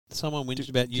Someone whinged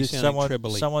about you sounding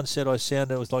trebly. Someone said I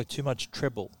sounded, it was like too much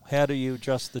treble. How do you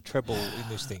adjust the treble in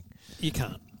this thing? You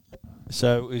can't.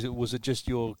 So was it just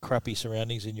your crappy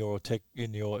surroundings in your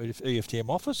EFTM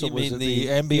office, or was it the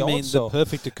ambience? You mean the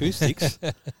perfect acoustics?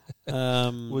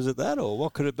 Was it that, or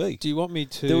what could it be? Do you want me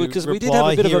to because reply we did have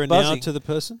a bit here of a and buzzing now to the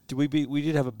person? We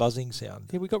did have a buzzing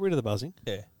sound. Yeah, we got rid of the buzzing.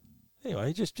 Yeah.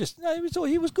 Anyway, no,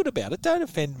 he was good about it. Don't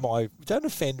offend my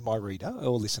reader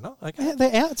or listener. Okay,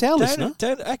 It's our listener.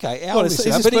 Okay, our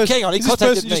listener. But hang on, he is this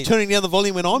contacted person me. just turning down the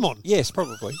volume when I'm on? Yes,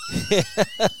 probably.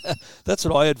 That's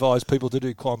what I advise people to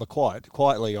do on the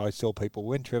quietly. I tell people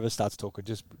when Trevor starts talking,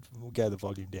 just go the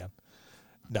volume down.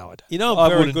 No, I don't. You know, I'm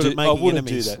very good at making I wouldn't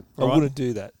enemies. do that. Right? I wouldn't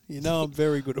do that. You know, I'm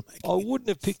very good at making. I wouldn't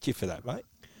have picked you for that, mate.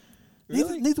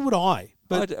 Really? Neither would I.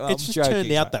 But it's just joking,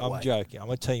 turned out that way. I'm joking. I'm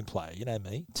a team player. You know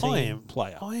me. Team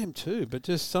player. I am too, but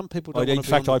just some people don't want to in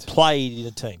fact, I played in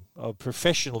a team. I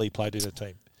professionally played in a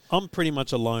team. I'm pretty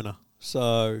much a loner,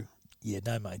 so... Yeah,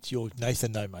 no mates. You're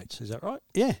Nathan No Mates. Is that right?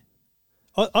 Yeah.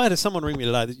 I had someone ring me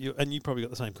today, and you probably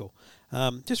got the same call.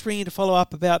 Just ringing to follow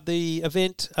up about the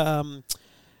event. I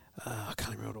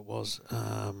can't remember what it was.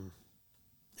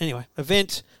 Anyway,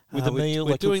 event. With a meal.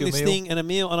 We're doing this thing and a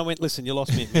meal, and I went, listen, you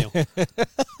lost me at meal.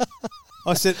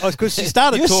 I said, because she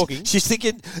started talking. She's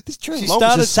thinking, this Trevor She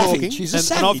Long is started a talking, savage. She's a and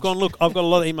savage. I've gone, look, I've got a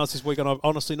lot of emails this week, and I've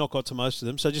honestly not got to most of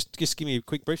them, so just give me a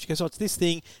quick brief. She goes, it's this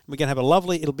thing, and we're going to have a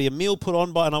lovely, it'll be a meal put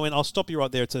on by, and I went, I'll stop you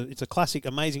right there. It's a classic,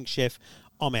 amazing chef.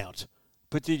 I'm out.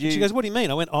 But did you? She goes, what do you mean?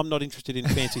 I went, I'm not interested in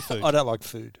fancy food. I don't like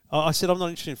food. I said, I'm not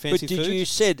interested in fancy food. But did you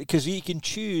said, because you can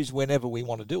choose whenever we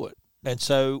want to do it. And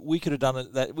so we could have done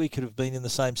it, that we could have been in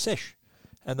the same sesh.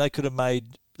 And they could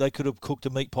have cooked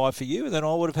a meat pie for you, and then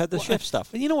I would have had the chef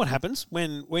stuff. You know what happens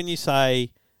when you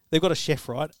say they've got a chef,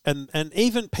 right? And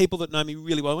even people that know me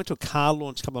really well, I went to a car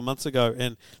launch a couple of months ago,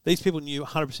 and these people knew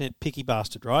 100% picky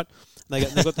bastard, right? And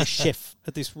they've got this chef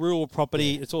at this rural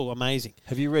property. It's all amazing.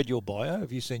 Have you read your bio?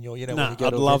 Have you seen your, when you go I'd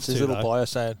to love events, there's a little bio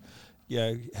saying,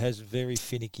 has very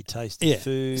finicky tasting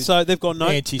food. So they've got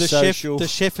antisocial. The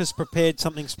chef has prepared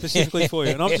something specifically for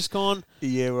you, and I've just gone.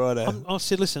 Yeah, right. I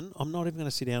said, listen, I'm not even going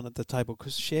to sit down at the table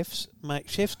because chefs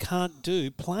can't do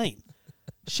plain.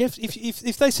 Chefs,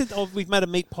 if they said, we've made a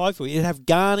meat pie for you, it'd have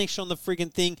garnish on the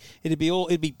friggin' thing. It'd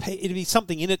be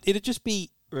something in it. It'd just be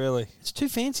really. It's too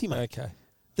fancy, mate. Okay.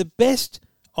 The best.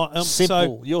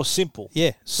 Simple. You're simple.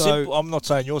 Yeah. So simple. I'm not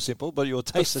saying you're simple, but your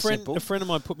taste is simple. A friend of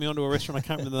mine put me onto a restaurant I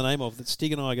can't remember the name of that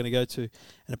Stig and I are going to go to, and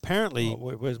apparently,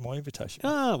 where's my invitation?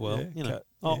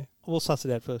 We'll suss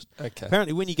it out first. Okay.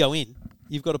 Apparently, when you go in,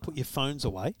 you've got to put your phones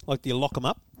away. Like, do you lock them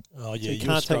up? Oh yeah. So you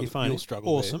can't take your phone. You'll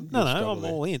struggle. Awesome. There. I'm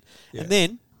all in. Yeah. And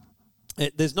then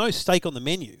there's no steak on the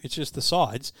menu. It's just the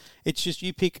sides. It's just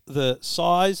you pick the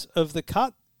size of the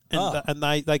cut. And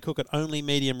they cook it only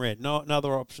medium rare, no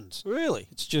other options. Really?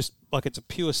 It's just like it's a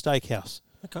pure steakhouse.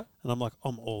 Okay. And I'm like,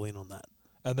 I'm all in on that.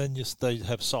 And then they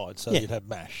have sides, so you'd have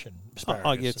mash and asparagus.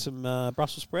 I get some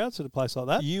Brussels sprouts at a place like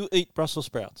that. You eat Brussels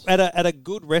sprouts? At a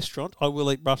good restaurant, I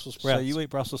will eat Brussels sprouts. So you eat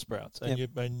Brussels sprouts,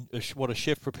 and what a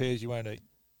chef prepares, you won't eat.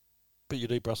 But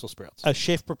you'd eat Brussels sprouts. A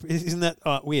chef isn't that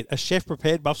weird? A chef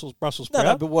prepared Brussels sprouts.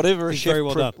 No, but whatever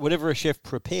a chef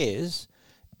prepares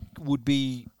would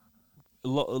be a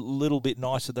little bit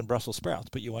nicer than Brussels sprouts,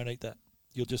 but you won't eat that.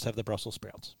 You'll just have the Brussels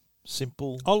sprouts.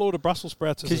 Simple. I'll order Brussels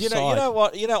sprouts as a side. You know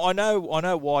what? I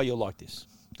know why you're like this.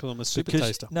 Because I'm a super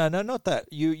taster. No, not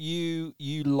that. You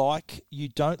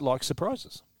don't like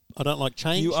surprises. I don't like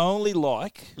change. You only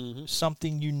like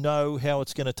something you know how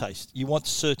it's going to taste. You want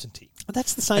certainty.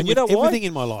 That's the same with everything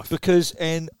in my life. Because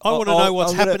I want to know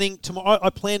what's happening tomorrow. I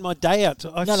plan my day out.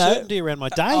 I have certainty around my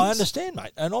days. I understand,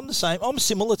 mate. And I'm the same. I'm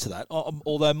similar to that.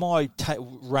 Although my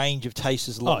range of taste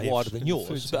is a lot wider than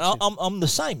yours. But I'm the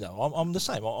same, though. I'm the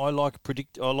same. I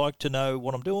like to know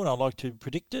what I'm doing. I like to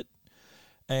predict it.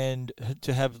 And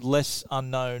to have less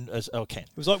unknown as I can.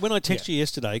 It was like when I texted you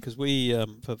yesterday, because we,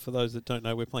 for those that don't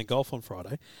know, we're playing golf on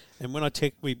Friday. And when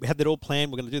we had that all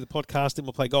planned. We're going to do the podcast, then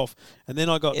we'll play golf. And then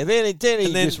I got... Yeah, then he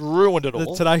just ruined it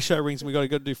all. The Today Show rings and we got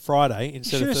to do Friday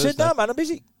instead of Thursday. You should have said, no, man, I'm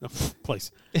busy. No,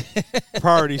 please.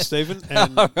 Priority, Stephen.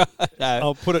 And no.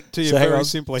 I'll put it to you very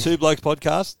simply. Two Blokes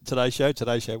podcast, Today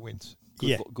Show wins.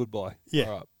 Goodbye. Yeah.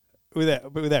 All right.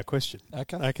 Without question.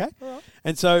 Okay. All right.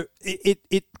 And so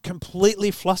it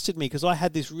completely flustered me because I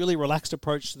had this really relaxed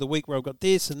approach to the week where I've got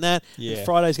this and that. Yeah. And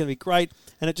Friday's going to be great.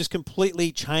 And it just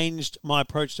completely changed my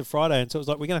approach to Friday. And so it was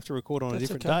like, we're going to have to record on a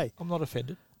different day. I'm not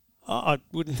offended. I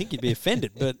wouldn't think you'd be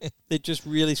offended, but it just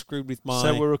really screwed with my...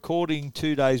 So we're recording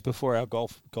 2 days before our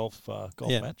golf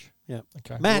match? Yeah.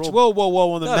 Okay. Match. Whoa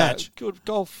on the match. Good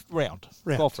golf round.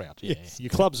 Golf round. Yeah. Yes.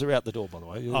 Your clubs are out the door, by the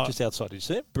way. You're just outside. Did you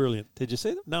see them? Brilliant. Did you see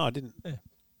them? No, I didn't. Yeah.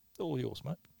 all yours,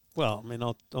 mate. Well, I mean,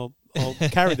 I'll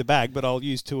carry the bag, but I'll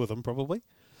use 2 of them probably.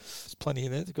 There's plenty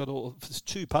in there. There's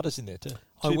 2 putters in there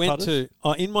too.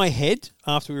 In my head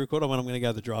after we record. I'm going to go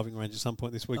to the driving range at some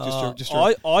point this week.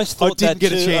 I thought didn't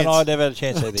get a chance, and I never had a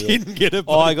chance either. Didn't get a.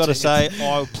 I got to say,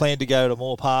 I planned to go to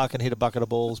Moore Park and hit a bucket of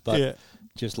balls, but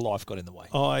just life got in the way.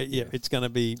 It's going to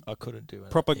be. I couldn't do it.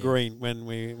 Proper green when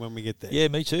we get there. Yeah,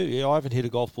 me too. Yeah, I haven't hit a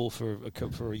golf ball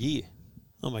for a year.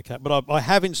 I'm okay, but I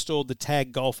have installed the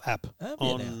Tag Golf app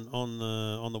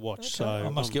on the watch. Okay. So I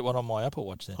must get one on my Apple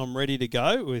Watch then. I'm ready to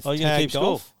go with You're Tag keep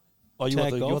Golf. Score? Oh, you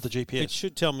want the GPS? It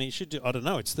should tell me. It should do. I don't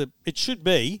know. It should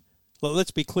be. Well, let's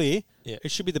be clear. Yeah.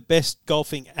 It should be the best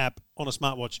golfing app on a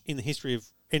smartwatch in the history of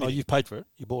anything. Oh, you paid for it.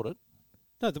 You bought it.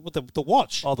 No, the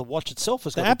watch. Oh, the watch itself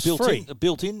has the got app's free. A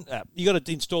built-in app. You got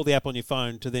to install the app on your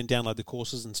phone to then download the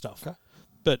courses and stuff. Okay.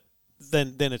 But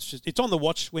then it's on the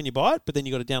watch when you buy it, but then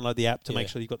you got to download the app to make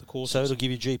sure you've got the courses. So it'll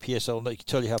give you GPS. It'll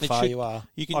tell you how far you are.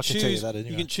 You can I choose. Can tell you that anyway.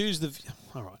 You can choose the.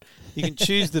 All right. You can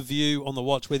choose the view on the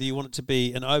watch whether you want it to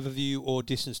be an overview or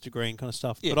distance to green kind of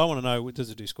stuff. Yeah. But I want to know,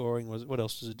 does it do scoring? What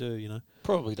else does it do? You know.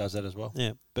 Probably does that as well.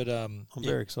 Yeah. But I'm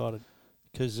very excited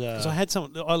because I had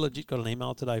I legit got an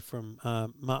email today from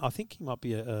I think he might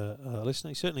be a listener.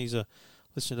 He certainly is a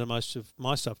listener to most of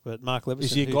my stuff. But Mark Leveson.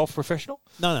 Is he a golf professional?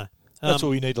 No. That's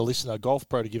all we need to listen to a golf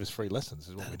pro to give us free lessons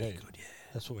is what we need. Good, yeah.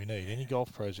 That's what we need. Any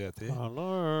golf pros out there?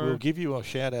 Hello. We'll give you a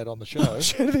shout out on the show.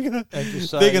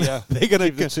 They're gonna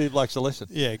give the 2 blokes a lesson.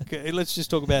 Yeah, let's just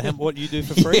talk about what you do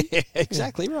for free. Yeah,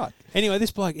 exactly right. Anyway,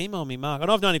 this bloke emailed me, Mark, and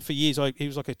I've known him for years. He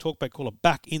was like a talkback caller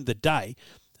back in the day,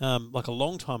 like a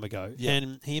long time ago. Yeah.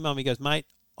 And he emailed me, he goes, mate,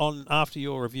 after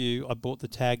your review, I bought the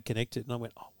Tag Connected, and I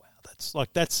went, oh wow,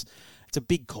 it's a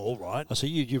big call, right? Oh, so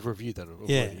you've reviewed that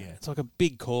already? Yeah, it's like a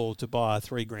big call to buy a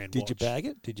 $3,000 watch. Did you bag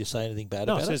it? Did you say anything bad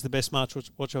about it? No, it says the best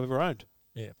smartwatch I've ever owned.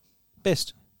 Yeah.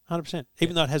 Best, 100%.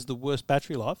 Even though it has the worst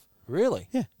battery life. Really?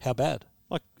 Yeah. How bad?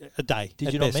 Like a day.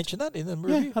 Did you not mention that in the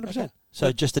review? Yeah, 100%. Okay.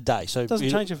 So just a day. So it doesn't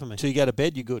change it for me. So you go to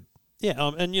bed, you're good. Yeah,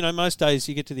 and most days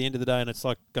you get to the end of the day and it's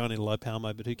like going into low power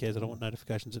mode, but who cares? I don't want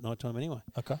notifications at night time anyway.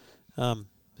 Okay.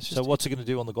 So what's it going to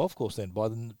do on the golf course then? By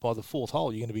the 4th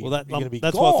hole, you're going to be.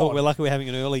 That's why I thought we're lucky we're having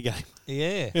an early game.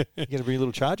 Yeah, you're going to bring a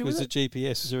little charger with it. It's a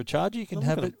GPS. Is there a charger you can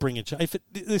have? It? Bring a charger.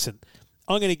 Listen,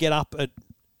 I'm going to get up at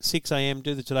 6 a.m.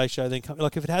 do the Today Show, then come.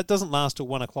 Like if it doesn't last till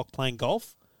 1 o'clock playing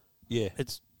golf,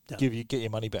 it's done. Get your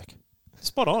money back.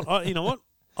 Spot on. You know what?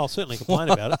 I'll certainly complain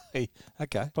about it.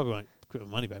 Okay. Probably won't give my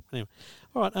money back. Anyway,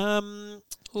 all right.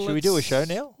 Should we do a show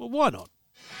now? Well, why not?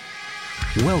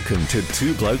 Welcome to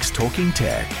Two Blokes Talking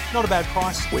Tech. Not a bad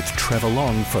price. With Trevor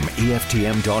Long from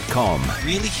EFTM.com.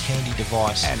 Really handy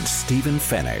device. And Stephen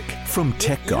Fennick from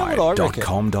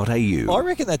techguide.com.au. I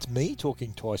reckon that's me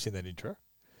talking twice in that intro.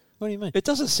 What do you mean? It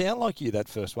doesn't sound like you, that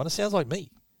first one. It sounds like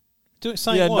me.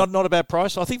 Saying what? Not a bad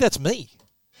price. I think that's me.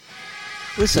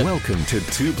 Listen. Welcome to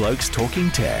Two Blokes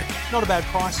Talking Tech. Not a bad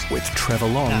price. With Trevor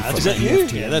Long from is that you?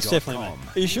 Yeah, that's definitely me.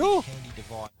 Are you sure?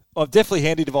 Definitely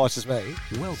handy device is me.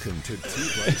 Welcome to Two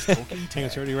Blokes Talking Tech. Hang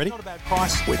on, already ready? Not a bad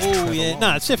price. With Trevor Long.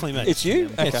 No, it's definitely me. It's you?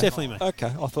 Okay. Yeah, it's definitely me. Okay,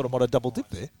 I thought I might have double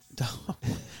dipped there.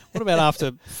 What about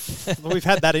after we've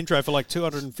had that intro for like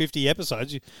 250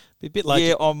 episodes? You'd be a bit late.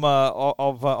 Yeah,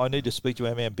 I need to speak to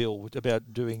our man Bill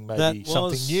about doing maybe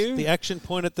something new. The action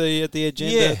point at the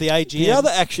agenda, the AGM. The other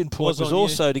action point was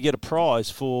also to get a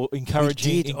prize for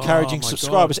encouraging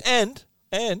subscribers. God.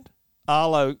 And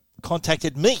Arlo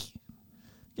contacted me.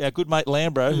 Yeah, good mate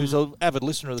Lambro, who's an avid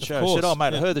listener of the show, said, "Oh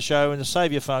mate, I heard the show and to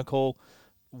save your phone call,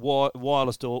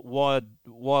 wireless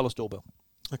doorbell."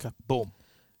 Okay, boom.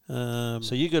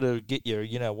 So you got to get your,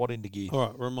 what into gear. All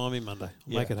right, remind me Monday.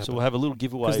 Make it happen. So we'll have a little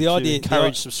giveaway to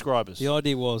encourage subscribers. The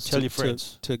idea was tell your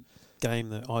friends to game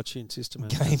the iTunes system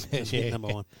and get number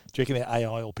one. Do you reckon the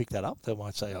AI will pick that up? They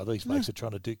might say, "Oh, these folks are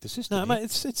trying to duke the system." No, mate,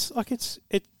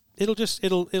 it'll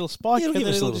spike and then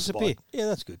it'll disappear. Spike. Yeah,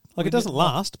 that's good. Like it doesn't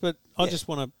last, but I just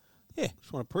want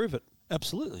to prove it.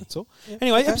 Absolutely. That's all. Yeah.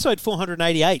 Anyway, episode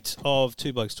 488 of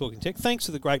Two Blokes Talking Tech. Thanks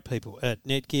to the great people at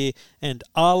Netgear and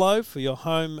Arlo for your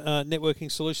home networking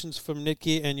solutions from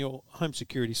Netgear and your home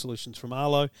security solutions from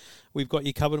Arlo. We've got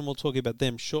you covered and we'll talk about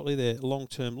them shortly. They're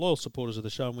long-term loyal supporters of the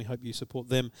show and we hope you support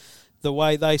them the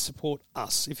way they support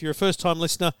us. If you're a first-time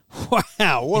listener,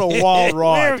 wow, what a wild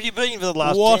ride. Where have you been for the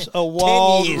last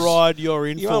 10 years? Ride you're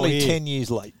in you're for only here. 10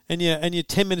 years late. And you're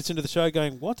 10 minutes into the show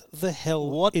going, what the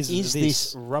hell is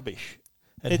this rubbish?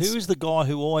 And who is the guy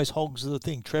who always hogs the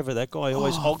thing? Trevor, that guy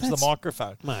always hogs the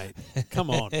microphone. Mate, come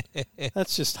on.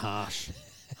 That's just harsh.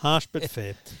 Harsh but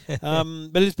fair.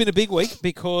 But it's been a big week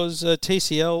because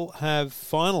TCL have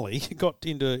finally got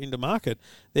into market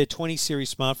their 20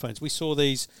 series smartphones. We saw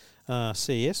these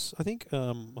CES, I think.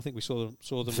 I think we saw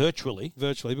them virtually,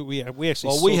 but we actually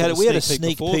well, saw we had a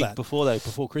sneak peek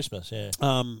before Christmas, yeah.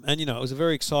 And it was a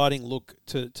very exciting look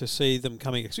to see them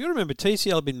coming. So you got to remember,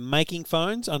 TCL have been making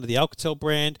phones under the Alcatel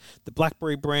brand, the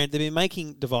BlackBerry brand. They've been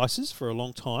making devices for a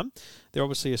long time. They're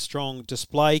obviously a strong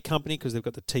display company because they've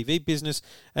got the TV business.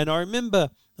 And I remember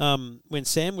when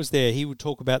Sam was there, he would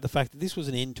talk about the fact that this was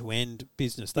an end-to-end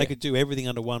business. They could do everything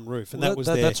under one roof, and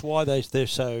that's why they're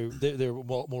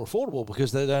more affordable,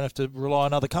 because they don't have to rely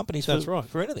on other companies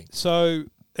for anything. So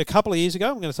a couple of years ago,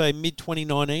 I'm going to say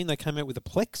mid-2019, they came out with a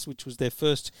Plex, which was their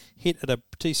first hit at a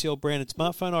TCL-branded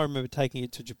smartphone. I remember taking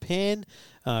it to Japan.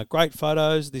 Great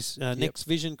photos, this Next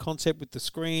Vision concept with the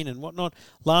screen and whatnot.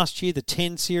 Last year, the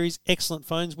 10 series, excellent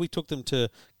phones. We took them to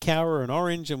Cowra and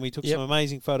Orange, and we took some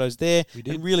amazing photos there. We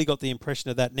did. And really got the impression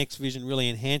of that Next Vision really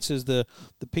enhances the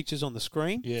pictures on the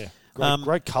screen. Yeah,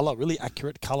 great colour, really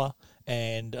accurate colour,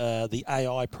 and the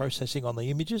AI processing on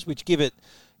the images, which give it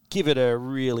a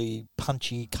really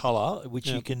punchy colour, which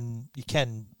you can,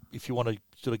 if you want to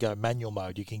sort of go manual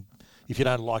mode, you can. If you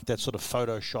don't like that sort of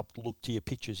photoshopped look to your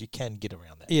pictures, you can get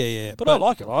around that. Yeah. But I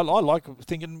like it. I like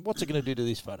thinking, what's it going to do to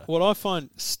this photo? What I find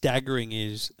staggering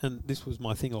is, and this was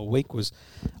my thing all week, was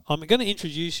I'm going to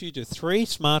introduce you to 3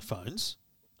 smartphones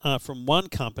from one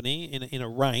company in a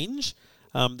range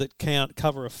that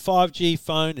cover a 5G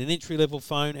phone, an entry-level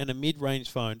phone, and a mid-range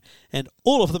phone, and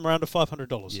all of them are under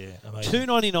 $500. Yeah, amazing.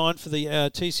 $299 for the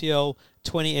TCL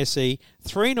 20 SE,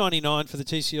 $399 for the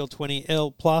TCL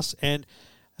 20L Plus, and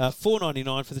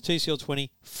 $499 for the TCL 20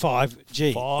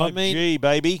 5G. 5G,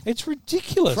 baby. It's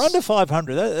ridiculous. For under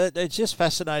 500, it's just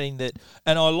fascinating that,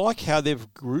 and I like how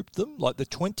they've grouped them. Like the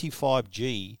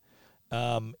 25G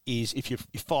is if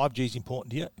 5G is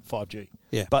important to you, 5G.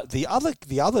 Yeah. But the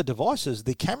other devices,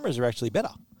 the cameras are actually better.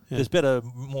 Yeah. There's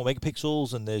more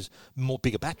megapixels, and there's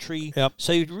bigger battery. Yep.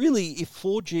 So really, if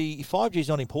 5G is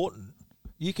not important,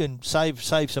 you can save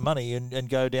some money and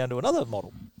go down to another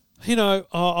model.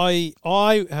 What I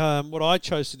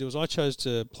chose to do is I chose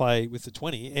to play with the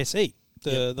 20 SE,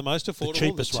 the most affordable, the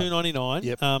cheapest the $299,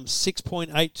 yep.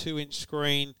 6.82 inch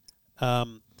screen,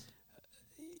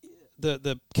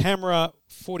 the camera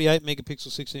 48 megapixel,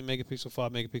 16 megapixel,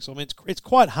 5 megapixel. I mean, it's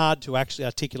quite hard to actually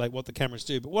articulate what the cameras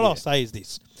do. But what I'll say is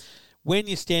this: when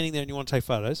you're standing there and you want to take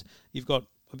photos, you've got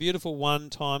a beautiful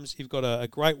 1x, you've got a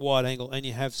great wide angle, and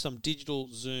you have some digital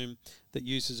zoom that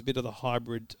uses a bit of the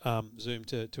hybrid zoom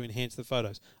to enhance the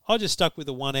photos. I just stuck with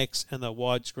the 1X and the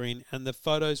widescreen, and the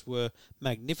photos were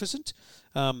magnificent.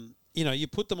 You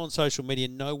put them on social media,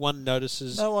 no one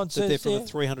notices that they're from a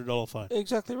 $300 phone.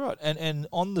 Exactly right. And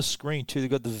on the screen, too, they've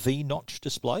got the V-notch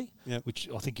display, which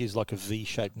I think is like a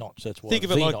V-shaped notch. That's why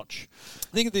V-notch.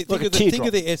 Think of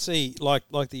the SE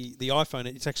like the iPhone.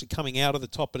 It's actually coming out of the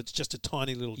top, but it's just a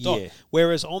tiny little dot. Yeah.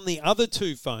 Whereas on the other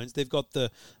two phones, they've got the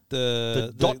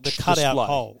cutout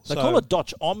hole. They call it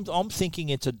dot. I'm thinking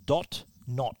it's a dot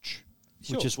notch.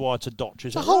 Sure. Which is why it's a dotch.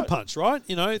 It's a hole punch, right?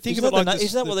 Think of it like this.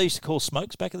 Isn't that what they used to call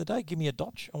smokes back in the day? Give me a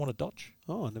dotch. I want a dotch.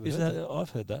 Oh, I never heard that. I've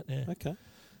heard that, yeah. Okay.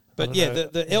 But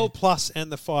the L Plus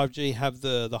and the 5G have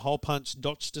the hole punch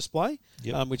dotch display,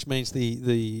 which means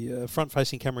the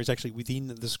front-facing camera is actually within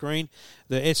the screen.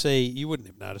 The SE, you wouldn't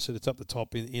have noticed it. It's up the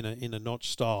top in a notch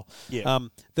style. Yeah.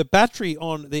 The battery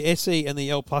on the SE and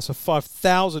the L Plus are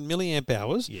 5,000 milliamp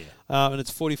hours, and it's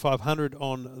 4,500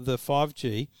 on the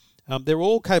 5G. They're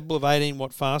all capable of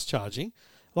 18-watt fast charging.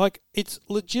 Like, it's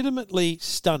legitimately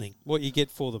stunning what you get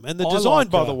for them. And the design,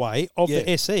 by the way, of the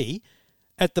SE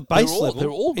at the base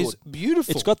level is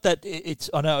beautiful. It's got that.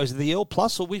 I know. Is it the L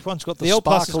Plus, or which one's got the L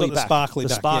Plus sparkly has got the sparkly back?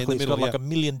 The sparkly. It's got like a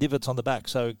million divots on the back,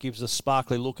 so it gives a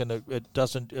sparkly look, and it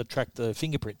doesn't attract the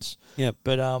fingerprints. Yeah.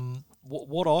 But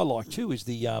what I like too is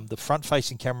the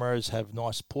front-facing cameras have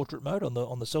nice portrait mode on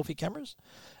the selfie cameras,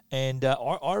 and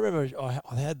I remember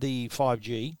I had the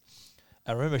 5G.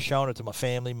 I remember showing it to my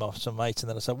family, some mates, and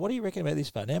then I said, "What do you reckon about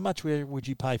this phone? How much would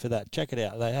you pay for that? Check it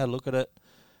out." They had a look at it,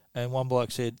 and one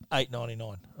bloke said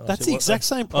 $899. That's the exact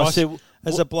same price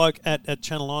as a bloke at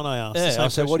Channel 9 I asked. Yeah, I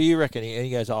said, "What do you reckon?" And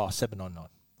he goes, $799.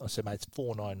 I said, "Mate, it's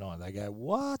 $499." They go,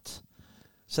 "What?"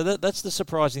 So that's the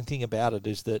surprising thing about it,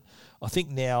 is that I think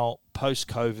now,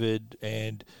 post-COVID,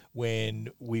 and when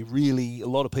a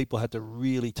lot of people had to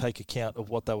really take account of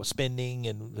what they were spending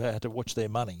and they had to watch their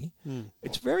money,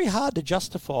 it's very hard to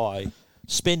justify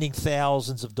spending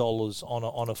thousands of dollars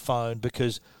on a phone,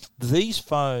 because these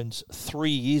phones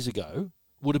 3 years ago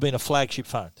would have been a flagship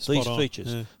phone. These on,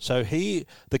 features. yeah. So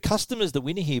the customers that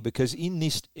win here, because in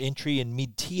this entry and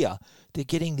mid-tier, they're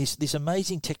getting this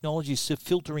amazing technology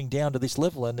filtering down to this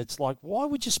level, and it's like, why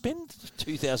would you spend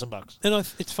 $2,000?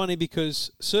 And it's funny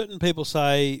because certain people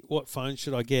say, "What phone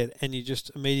should I get?" And you just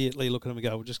immediately look at them and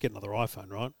go, "Well, just get another iPhone,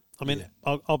 right?" I mean,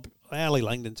 Ali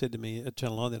Langdon said to me at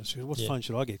Channel 9 that I said, "What phone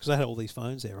should I get?" Because I had all these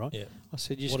phones there, right? Yeah. I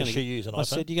said, "You're What just does she use? An iPhone? I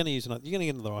said, "You're going to use another. You're going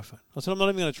to get another iPhone." I said, "I'm not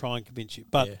even going to try and convince you,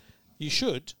 but you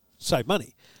should save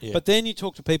money." Yeah. But then you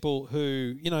talk to people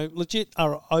who legit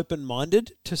are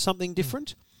open-minded to something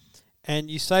different.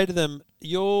 And you say to them,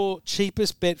 your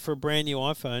cheapest bet for a brand new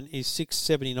iPhone is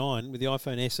 $679 with the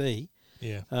iPhone SE.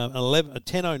 Yeah.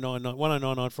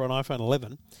 1099 for an iPhone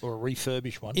 11. Or a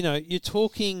refurbished one. You're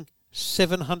talking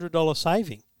 $700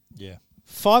 saving. Yeah.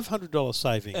 $500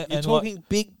 saving. You're talking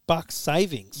big bucks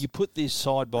savings. You put this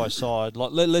side by side.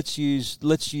 Like let's use the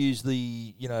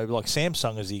like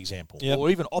Samsung as the example, or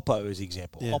even Oppo as the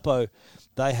example. Yeah. Oppo,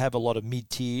 they have a lot of mid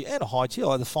tier and a high tier.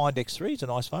 Like the Find X3 is a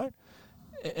nice phone,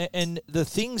 and the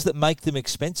things that make them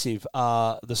expensive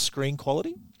are the screen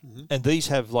quality, and these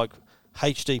have like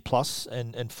HD plus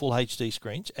and full HD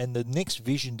screens, and the Next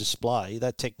Vision display,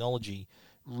 that technology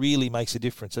really makes a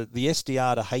difference. So the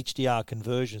SDR to HDR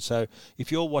conversion. So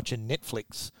if you're watching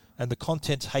Netflix and the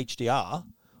content's HDR,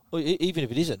 or even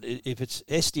if it isn't, if it's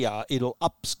SDR, it'll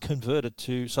convert it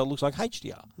to so it looks like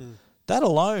HDR. That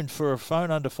alone for a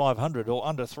phone under 500 or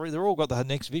under 3, they're all got the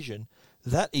Next Vision.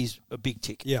 That is a big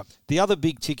tick. Yeah. The other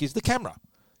big tick is the camera.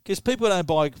 Because people don't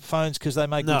buy phones because they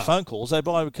make good phone calls. They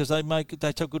buy because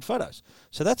they take good photos.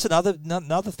 So that's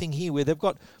another thing here where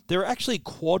there are actually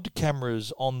quad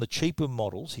cameras on the cheaper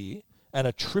models here and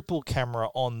a triple camera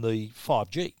on the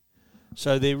 5G.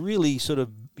 So they're really sort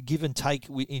of give and take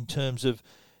in terms of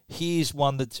here's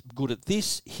one that's good at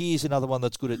this, here's another one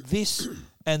that's good at this,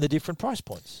 and the different price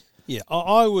points. Yeah,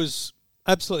 I was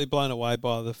absolutely blown away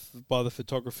by the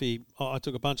photography. I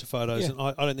took a bunch of photos, and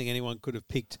I don't think anyone could have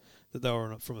picked that they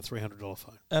were from a $300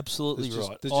 phone. Absolutely There's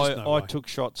right. no I way. took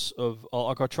shots of,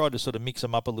 I tried to sort of mix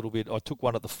them up a little bit. I took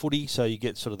one at the footy, so you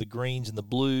get sort of the greens and the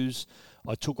blues.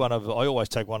 I always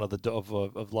take one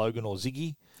of Logan or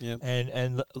Ziggy. Yep.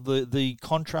 And the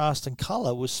contrast and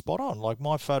colour was spot on. Like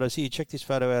my photos here, check this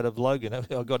photo out of Logan.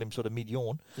 I got him sort of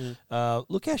mid-yawn.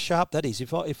 Look how sharp that is.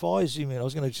 If I zoom in, I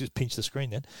was going to just pinch the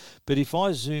screen then, but if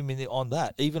I zoom in on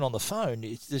that, even on the phone,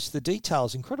 it's just the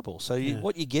detail's incredible. So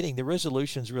what you're getting, the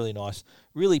resolution's really nice,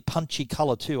 really punchy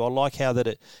colour too. I like how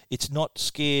that it's not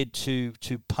scared to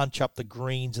punch up the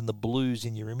greens and the blues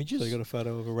in your images. So you got a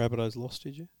photo of a Rabbitohs lost,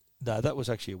 did you? No, that was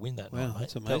actually a win that night, mate.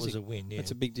 That's amazing. That was a win, yeah. That's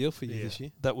a big deal for you this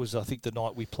year. That was, I think, the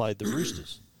night we played the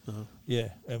Roosters. Uh-huh. Yeah,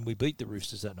 and we beat the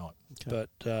Roosters that night. Okay.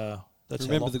 But that's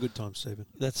Remember the good times, Stephen.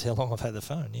 That's how long I've had the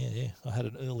phone, yeah. I had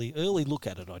an early look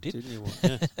at it, I did. Didn't you?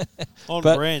 Yeah. On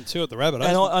brand, too, at the Rabbitohs.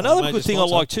 And another good thing I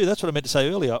like, too, that's what I meant to say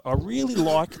earlier, I really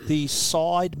like the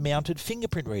side-mounted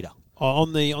fingerprint reader.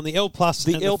 On the L Plus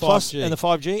the and L the 5G. Plus and the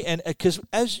 5G, and because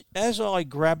as I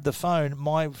grab the phone,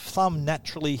 my thumb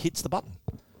naturally hits the button.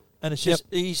 And it's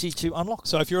just easy to unlock.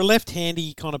 So if you're a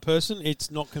left-handy kind of person,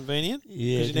 it's not convenient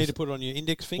because you need to put it on your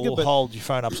index finger. Or hold your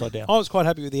phone upside down. I was quite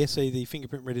happy with the SE, the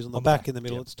fingerprint readers on the back in the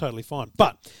middle. Yep. It's totally fine.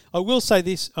 But I will say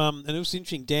this, and it was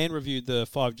interesting. Dan reviewed the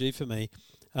 5G for me.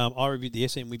 I reviewed the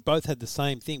SE, and we both had the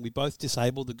same thing. We both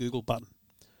disabled the Google button.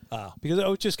 Because I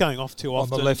was just going off too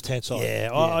often. On the left-hand side. Yeah.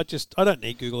 I don't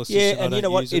need Google Assistant. Yeah, and you know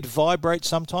what? It vibrates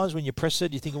sometimes when you press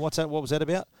it. You think, what's that? What was that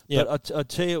about? Yep. But I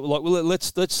tell you,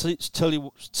 let's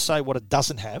say what it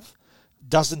doesn't have.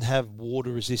 Doesn't have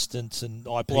water resistance and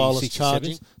IP67. Wireless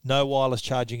charging. No wireless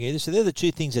charging either. So they're the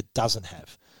two things it doesn't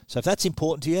have. So if that's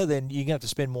important to you, then you're going to have to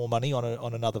spend more money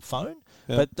on another phone.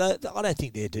 Yep. But I don't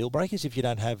think they're deal breakers if you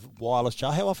don't have wireless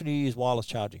charge. How often do you use wireless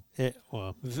charging? Yeah,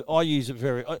 well, I use it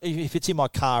if it's in my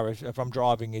car. If I'm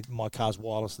driving, my car's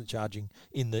wirelessly charging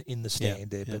in the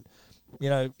stand there. But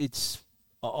it's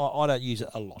I don't use it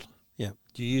a lot. Yeah.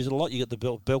 Do you use it a lot? You got the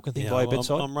Belkin thing by your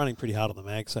bedside? I'm running pretty hard on the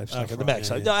MagSafe stuff. Okay, the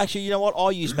MagSafe. Yeah. No, actually, you know what? I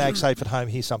use MagSafe at home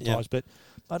here sometimes, but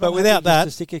without that,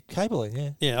 to stick a cable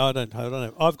in. Yeah, I don't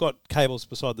know. I've got cables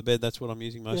beside the bed. That's what I'm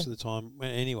using most of the time.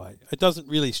 Anyway, it doesn't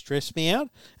really stress me out.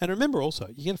 And remember, also,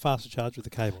 you get a faster charge with the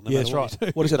cable. No that's right.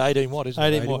 What is it? 18 watt, isn't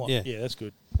it? 18 watt. Yeah, that's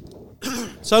good.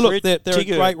 So look, they're a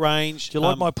great range. Do you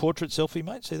like my portrait selfie,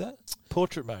 mate? See that?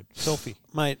 Portrait mode, selfie,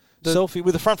 mate. Selfie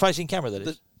with a front-facing camera. That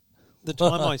is. The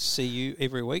time I see you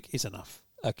every week is enough.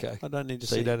 Okay. I don't need to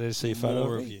see. You don't need to see a photo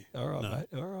more of you. All right, mate.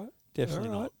 All right. Definitely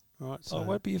not. All right. So I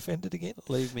won't be offended again.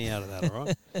 Leave me out of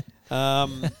that. All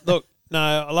right. Look, no,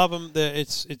 I love them.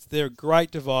 They're a great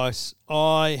device.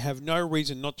 I have no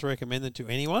reason not to recommend them to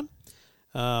anyone.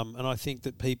 and I think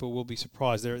that people will be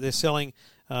surprised. They're selling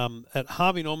at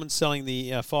Harvey Norman, selling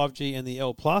the 5G and the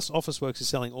L Plus. Officeworks is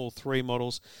selling all three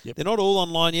models. Yep. They're not all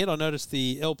online yet. I noticed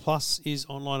the L Plus is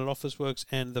online at Officeworks,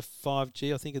 and the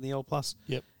 5G, I think, in the L Plus.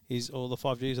 Yep. Is all the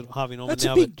 5Gs at Harvey Norman That's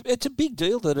now. It's a big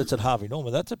deal that it's at Harvey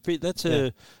Norman.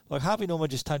 Like Harvey Norman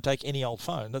just don't take any old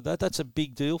phone. That's a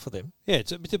big deal for them. Yeah,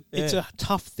 it's a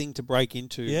tough thing to break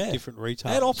into different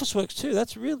retailers. And Officeworks too.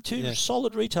 That's really two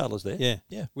solid retailers there.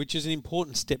 Yeah. Which is an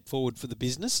important step forward for the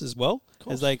business as well,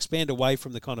 as they expand away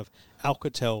from the kind of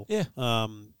Alcatel,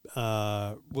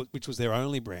 which was their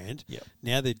only brand. Yep.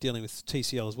 Now they're dealing with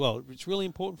TCL as well. It's really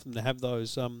important for them to have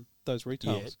those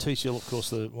retailers. Yeah, TCL, of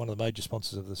course, one of the major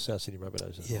sponsors of the South Sydney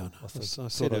Rabbitohs. Yeah, I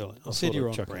said earlier. I said you were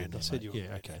on brand. I said you were.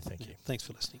 Yeah, okay, thank you. Thanks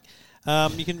for listening.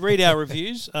 You can read our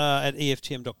reviews at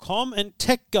EFTM.com and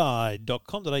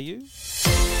techguide.com.au.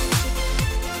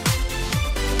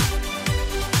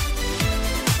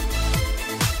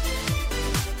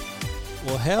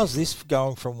 Well, how's this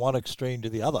going from one extreme to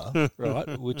the other,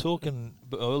 right? We're talking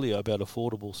earlier about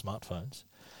affordable smartphones.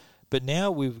 But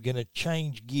now we're going to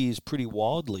change gears pretty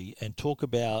wildly and talk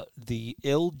about the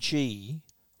LG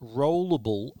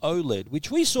rollable OLED, which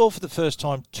we saw for the first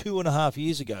time 2.5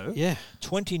 years ago. Yeah.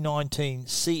 2019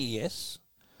 CES.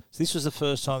 So this was the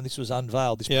first time this was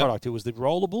unveiled, this product. It was the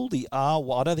rollable, the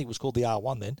R1. I don't think it was called the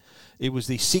R1 then. It was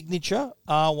the signature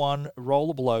R1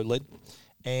 rollable OLED.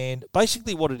 And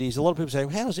basically what it is, a lot of people say,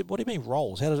 what do you mean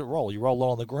rolls? How does it roll? You roll it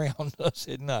on the ground. I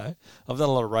said, no. I've done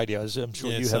a lot of radios. I'm sure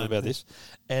you have about this.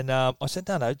 And I said,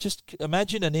 no, just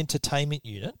imagine an entertainment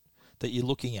unit that you're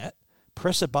looking at.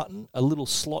 Press a button, a little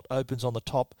slot opens on the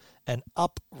top, and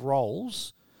up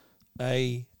rolls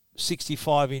a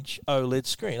 65-inch OLED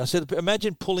screen. I said,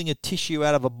 imagine pulling a tissue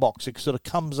out of a box. It sort of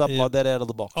comes up like that out of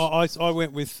the box. I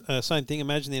went with same thing.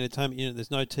 Imagine the entertainment unit. There's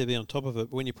no TV on top of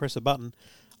it, but when you press a button,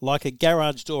 like a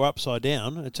garage door upside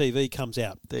down, a TV comes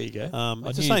out. There you go.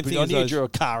 It's the same thing. I knew you drew a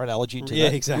car analogy to that. Yeah,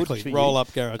 exactly. Roll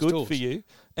up garage doors. Good for you.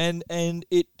 And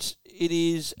it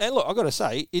is. And look, I've got to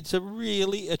say, it's a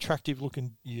really attractive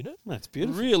looking unit. That's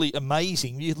beautiful. Really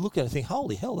amazing. You look at it and think,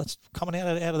 holy hell, that's coming out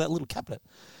of that little cabinet.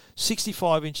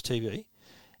 65-inch TV,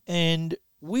 and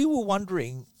we were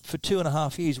wondering for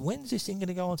 2.5 years, when's this thing going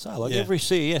to go on sale? Like every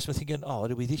CES, we're thinking,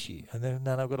 it'll be this year. And then,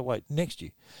 no, I've got to wait next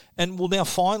year. And well, now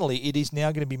finally, it is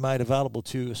now going to be made available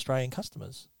to Australian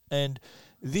customers. And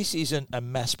this isn't a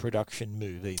mass production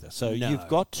move either. So you've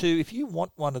got to, if you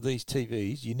want one of these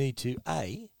TVs, you need to,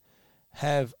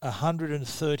 have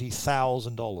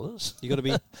 $130,000. You've got to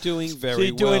be doing very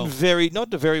well.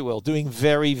 Doing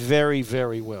very very,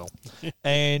 very well.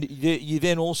 And you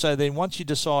then also, once you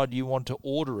decide you want to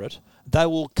order it, they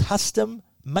will custom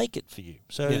make it for you.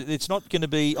 So it's not going to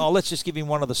be, let's just give him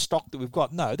one of the stock that we've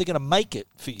got. No, they're going to make it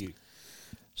for you.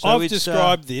 So I've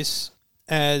described this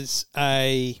as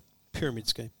a pyramid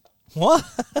scheme. What?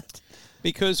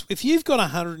 Because if you've got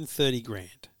 $130,000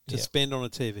 to spend on a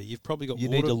TV, you've probably got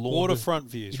waterfront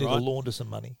views, right? You need to launder some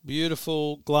money.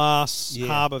 Beautiful glass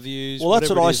harbour views. Well, that's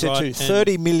what I said too.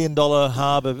 $30 million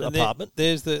harbour apartment.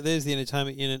 There's the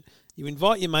entertainment unit. You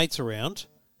invite your mates around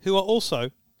who are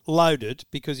also loaded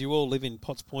because you all live in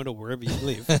Potts Point or wherever you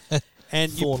live,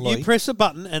 and you press a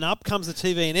button and up comes the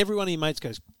TV, and every one of your mates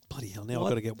goes, bloody hell, now I've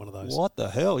got to get one of those. What the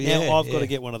hell? Yeah, now I've got to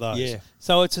get one of those. Yeah.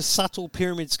 So it's a subtle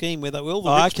pyramid scheme where all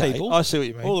the rich people, I see what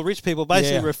you mean. all the rich people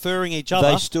basically referring each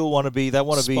other. They still want to be,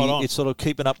 it's sort of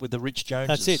keeping up with the rich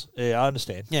Joneses. That's it. Yeah, I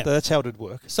understand. Yeah. That's how it would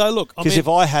work. So look, because if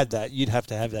I had that, you'd have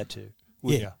to have that too.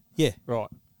 Yeah. Right.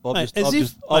 I've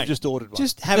just ordered one.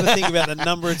 Just have a think about the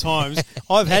number of times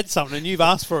I've had something and you've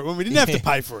asked for it when we didn't have to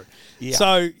pay for it. Yeah.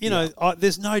 So,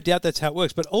 there's no doubt that's how it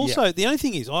works. But also, the only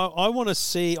thing is, I want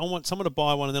someone to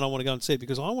buy one and then I want to go and see it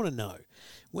because I want to know,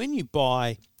 when you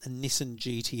buy a Nissan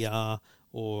GTR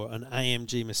or an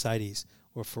AMG Mercedes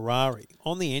or a Ferrari,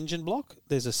 on the engine block,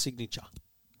 there's a signature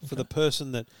for the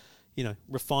person that,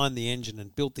 refined the engine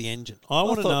and built the engine. I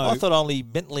want to know. I thought only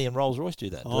Bentley and Rolls-Royce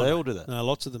do that. Do they all do that? No,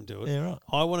 lots of them do it. Yeah, right.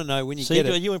 I want to know when you get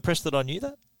it. Are you impressed that I knew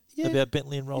that? Yeah. About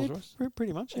Bentley and Rolls-Royce? Yeah,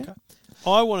 pretty much, yeah. Okay.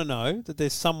 I want to know that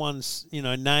there's someone's,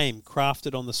 name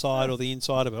crafted on the side or the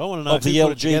inside of it. I want to know of the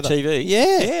LG TV?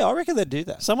 Yeah. Yeah, I reckon they'd do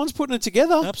that. Someone's putting it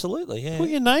together. Absolutely, yeah. Put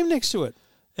your name next to it.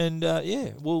 And,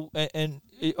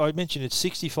 I mentioned it's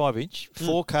 65-inch,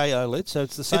 4K OLED, so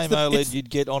it's the same OLED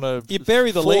you'd get on a... You bury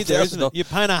the lead there, isn't it? You're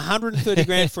paying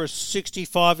 $130,000 for a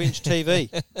 65-inch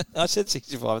TV. I said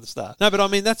 65 at the start. No, but I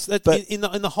mean, that's in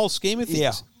the whole scheme of things.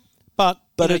 Yeah. But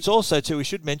it's also, too, we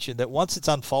should mention that once it's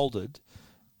unfolded,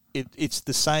 it's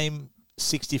the same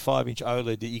 65-inch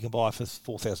OLED that you can buy for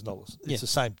 $4,000. It's the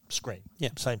same screen,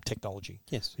 same technology.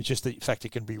 Yes. It's just the fact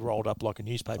it can be rolled up like a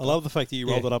newspaper. I love the fact that you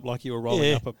rolled it up like you were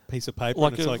rolling up a piece of paper.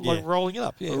 Like, and it's like rolling it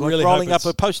up. Yeah, like really rolling up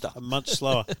a poster. Much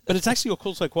slower. But it's actually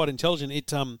also quite intelligent.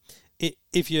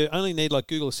 If you only need like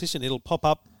Google Assistant, it'll pop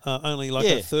up only like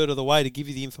a third of the way to give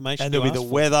you the information. And there'll be the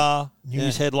weather,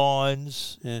 news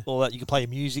headlines, Yeah. all that. You can play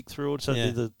music through it, so it'll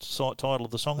be the title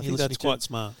of the song I you're think listening that's to. quite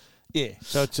smart. Yeah,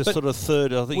 so it's a sort of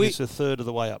third. I think it's a third of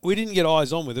the way up. We didn't get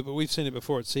eyes on with it, but we've seen it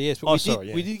before at CES. But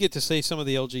we did get to see some of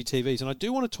the LG TVs, and I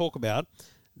do want to talk about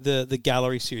the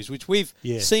Gallery series, which we've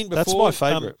seen before. That's my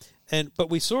favourite. But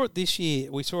we saw it this year.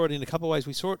 We saw it in a couple of ways.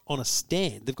 We saw it on a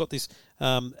stand. They've got this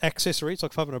accessory. It's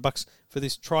like $500 for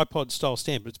this tripod style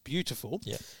stand, but it's beautiful.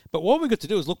 Yeah. But what we got to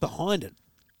do is look behind it.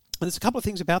 And there's a couple of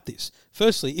things about this.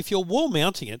 Firstly, if you're wall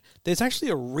mounting it, there's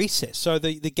actually a recess. So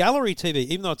the Gallery TV,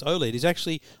 even though it's OLED, is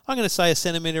actually, I'm going to say, 1.5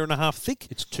 centimetre thick.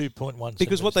 It's 2.1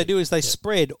 because what they do is they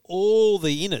spread all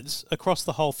the innards across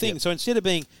the whole thing. So instead of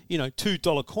being,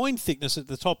 $2 coin thickness at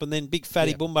the top and then big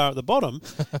fatty boom bar at the bottom,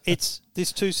 it's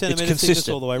this 2 centimetre thickness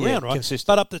all the way around, right? Consistent.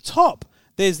 But up the top,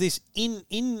 there's this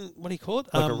what do you call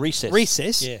it? Like a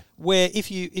recess. Where if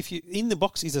you in the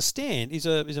box is a stand, is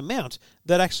a mount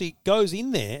that actually goes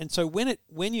in there, and so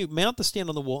when you mount the stand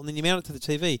on the wall and then you mount it to the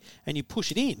TV and you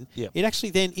push it in, it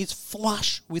actually then is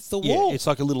flush with the wall. It's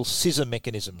like a little scissor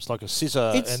mechanism. It's like a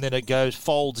scissor, and then it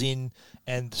folds in,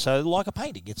 and so like a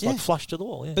painting, it's like flush to the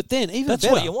wall. Yeah. But then that's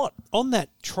what you want on that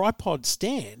tripod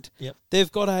stand.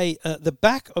 They've got the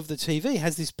back of the TV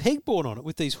has this pegboard on it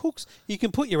with these hooks. You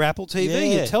can put your Apple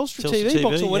TV, your Telstra TV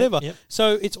box, or whatever.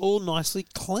 So it's all nicely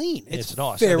clean. It's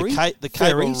nice. Very, the cable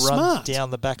very runs smart. down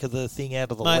the back of the thing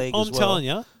out of the leg as well. I'm telling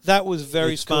you, that was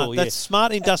very smart. Cool, that's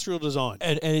smart industrial design.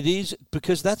 And it is,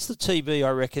 because that's the TV, I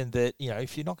reckon, that,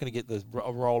 if you're not going to get a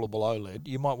rollable OLED,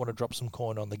 you might want to drop some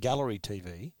coin on the Gallery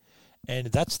TV. And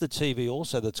that's the TV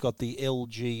also that's got the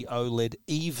LG OLED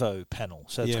Evo panel.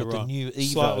 So it's got the new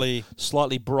Evo.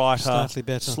 Slightly brighter.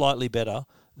 Slightly better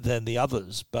than the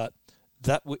others. But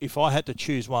that if I had to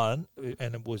choose one,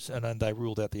 and they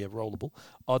ruled out the rollable,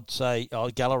 I'd say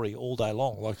Gallery all day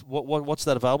long. Like what's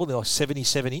that available? They're like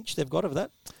 77-inch. They've got of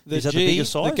that. Is that the bigger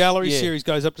size? The Gallery series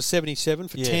goes up to 77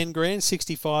 for 10 grand,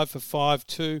 65 for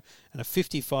 5.2, and a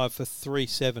 55 for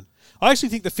 3.7. I actually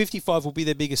think the 55 will be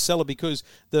their biggest seller because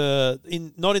not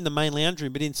in the main lounge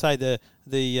room, but in say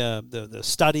the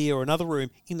study or another room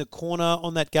in the corner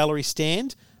on that Gallery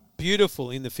stand,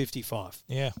 beautiful in the 55.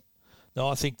 Yeah. No,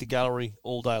 I think the Gallery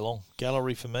all day long.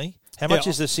 Gallery for me. How much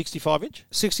is the 65-inch?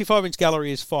 65-inch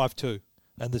Gallery is 5.2.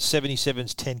 And the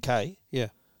 77's 10K? Yeah.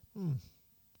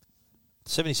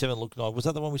 77 looked nice. Was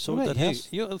that the one we saw at that house?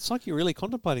 It's like you're really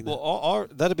contemplating that. Well,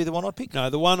 that'd be the one I'd pick. No,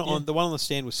 the one on the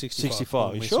stand was 65.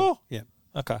 65. You sure? Yeah.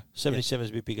 Okay. 77 is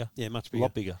a bit bigger. Yeah, much bigger. A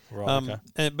lot bigger. Right,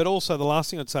 okay. But also the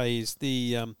last thing I'd say is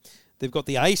they've got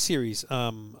the A series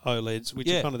OLEDs, which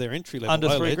are kind of their entry level. Under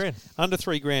OLEDs. $3,000. Under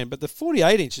 $3,000. But the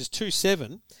 48-inch is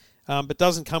 2.7, but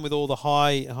doesn't come with all the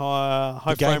high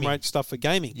frame rate stuff for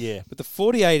gaming. Yeah. But the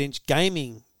 48-inch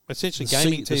gaming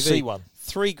TV, the C one,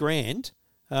 $3,000.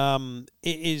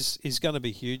 Is going to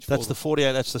be huge. That's the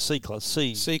 48. That's the C class.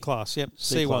 C class. Yep.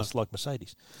 C class, like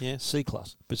Mercedes. Yeah. C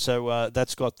class. But so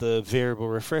that's got the variable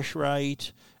refresh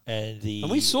rate and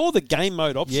we saw the game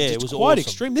mode options. Yeah, it was quite awesome.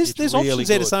 Extreme. There's really options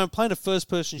there good. to say I'm playing a first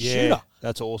person shooter.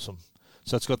 That's awesome.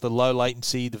 So it's got the low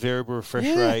latency, the variable refresh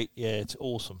rate. Yeah, it's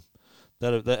awesome.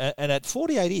 And at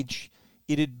 48-inch,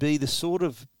 it'd be the sort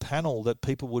of panel that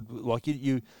people would like.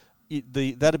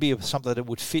 That'd be something that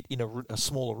would fit in a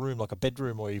smaller room, like a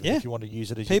bedroom, or even if you want to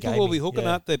use it as people your gaming. will be hooking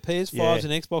up their PS5s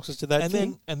and Xboxes to that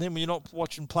thing. And then when you're not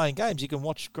playing games, you can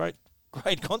watch great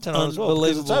content on it as well.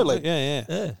 Unbelievable. Yeah,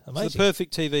 amazing. It's the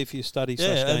perfect TV for your study.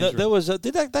 Yeah, and there was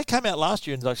that came out last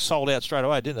year and like sold out straight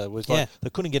away, didn't it? It was like they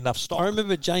couldn't get enough stock. I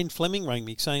remember Jane Fleming rang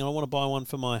me saying I want to buy one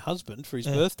for my husband for his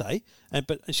birthday,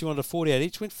 but she wanted a 48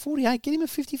 each. Went 48, get him a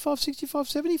 55, 65,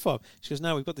 75. She goes,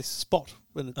 no, we've got this spot,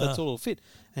 and that's all it'll fit.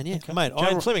 And mate,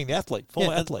 Jane Fleming, the athlete,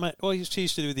 former athlete. Mate, well, she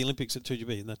used to do the Olympics at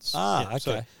 2GB, and that's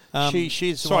okay.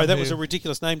 She's sorry, that was a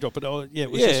ridiculous name drop, but it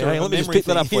was just let me just pick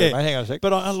that up for you, mate. Hang on a sec.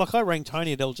 But I rang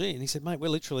Tony at LG, and he said, mate, we're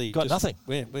literally got nothing.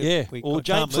 Well,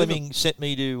 Jane Fleming sent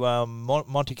me to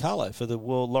Monte Carlo for the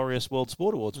Laureus World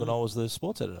Sport Awards when I was the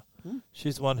sports editor.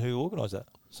 She's the one who organised that.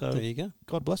 So there you go.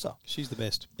 God bless her. She's the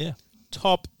best. Yeah.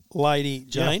 Top lady,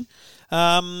 Jane.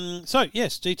 So,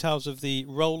 yes, details of the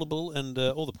rollable and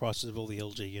all the prices of all the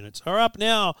LG units are up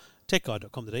now.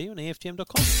 techguide.com.au and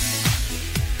EFTM.com.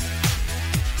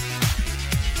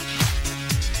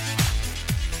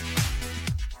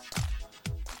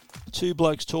 Two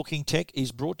Blokes Talking Tech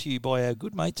is brought to you by our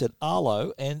good mates at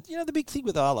Arlo. And, the big thing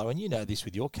with Arlo, and you know this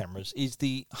with your cameras, is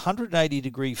the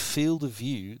 180-degree field of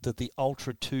view that the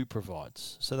Ultra 2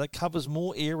 provides. So that covers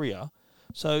more area.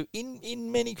 So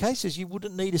in many cases, you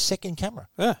wouldn't need a second camera.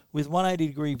 Yeah. With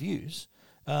 180-degree views,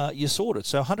 you're sorted.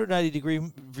 So 180-degree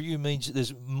view means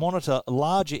there's monitor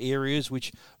larger areas,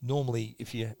 which normally,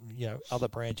 if other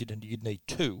brands, you'd need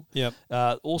two. Yep.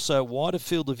 Also, wider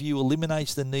field of view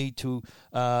eliminates the need to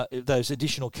those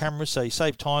additional cameras, so you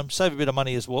save time, save a bit of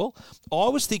money as well. I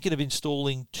was thinking of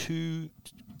installing two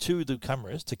of the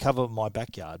cameras to cover my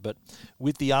backyard, but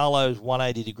with the Arlo's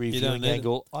 180-degree viewing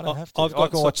angle, I don't have to. I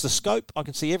can watch the scope. I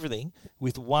can see everything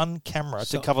with one camera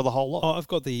to cover the whole lot. I've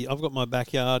got my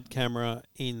backyard camera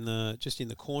just in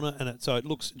the corner, and so it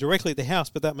looks directly at the house.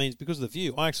 But that means because of the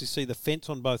view, I actually see the fence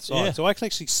on both sides. Yeah. So I can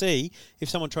actually see if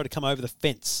someone tried to come over the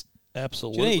fence.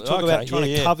 Absolutely. Do you talk about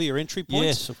trying to cover your entry points?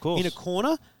 Yes, of course. In a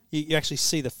corner, you actually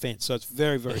see the fence, so it's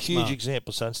very, very huge smart.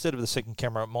 example. So instead of the second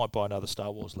camera, I might buy another Star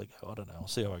Wars Lego. I don't know. I'll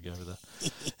see how I go with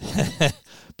that.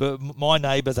 But my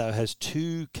neighbour, though, has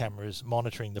two cameras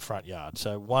monitoring the front yard.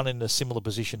 So one in a similar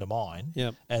position to mine.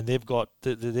 Yep. And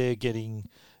they're getting...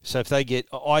 So if I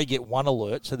get one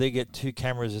alert, so they get two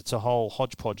cameras. It's a whole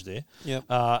hodgepodge there. Yep.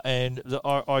 I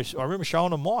remember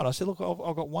showing them mine. I said, look,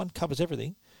 I've got one, covers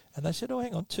everything. And they said, oh,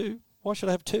 hang on, two. Why should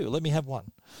I have two? Let me have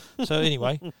one. So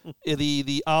anyway,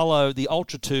 the Arlo, the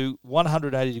Ultra 2,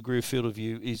 180-degree field of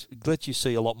view lets you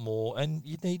see a lot more, and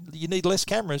you need less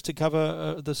cameras to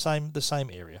cover the same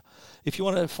area. If you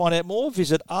want to find out more,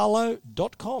 visit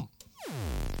arlo.com.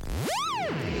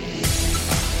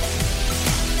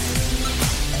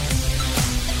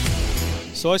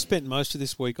 So I spent most of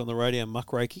this week on the radio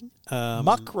muckraking.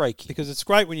 Muckraking? Because it's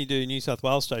great when you do New South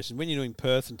Wales stations. When you're doing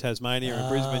Perth and Tasmania and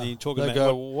Brisbane, and you're talking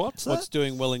about what's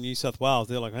doing well in New South Wales,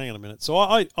 they're like, hang on a minute. So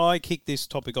I kicked this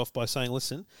topic off by saying,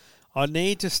 listen, I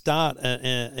need to start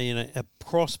a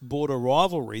cross-border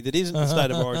rivalry that isn't the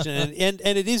state of origin, and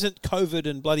it isn't COVID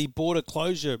and bloody border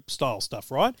closure style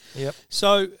stuff, right? Yep.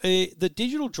 So the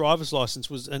digital driver's license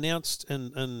was announced,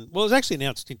 it was actually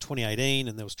announced in 2018,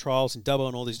 and there was trials in Dubbo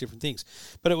and all these different things.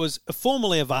 But it was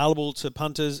formally available to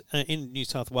punters in New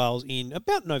South Wales in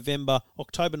about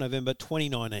October, November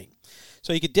 2019.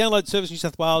 So you could download Service New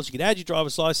South Wales, you could add your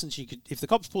driver's license, you could, if the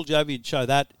cops pulled you over, you'd show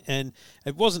that, and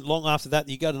it wasn't long after that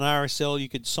you got an RSL, you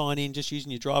could sign in just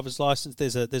using your driver's license.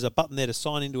 There's a button there to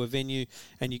sign into a venue,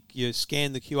 and you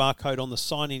scan the QR code on the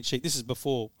sign-in sheet. This is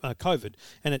before COVID,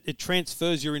 and it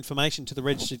transfers your information to the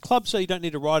registered club, so you don't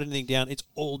need to write anything down. It's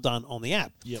all done on the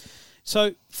app. Yep.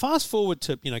 So fast forward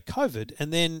to COVID,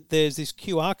 and then there's this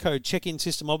QR code check-in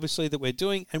system, obviously, that we're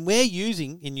doing, and we're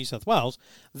using in New South Wales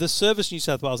the Service New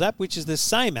South Wales app, which is the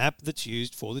same app that's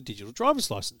used for the digital driver's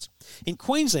license. In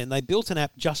Queensland, they built an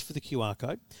app just for the QR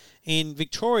code. In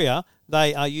Victoria,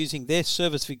 they are using their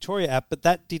Service Victoria app, but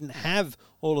that didn't have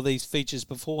all of these features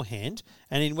beforehand.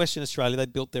 And in Western Australia, they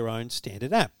built their own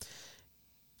standard app.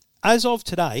 As of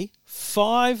today,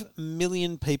 5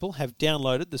 million people have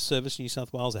downloaded the Service New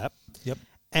South Wales app. Yep.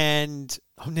 And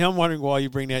now I'm wondering why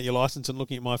you bring out your license and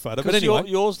looking at my photo. But anyway,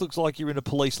 yours looks like you're in a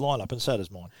police lineup, and so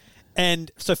does mine. And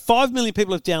so 5 million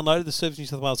people have downloaded the Service New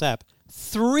South Wales app.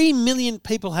 3 million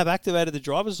people have activated the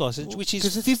driver's license, which is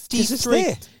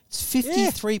 53. It's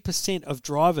 53% of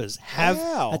drivers have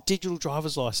a digital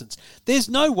driver's license. There's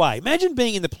no way. Imagine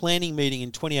being in the planning meeting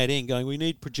in 2018 going, we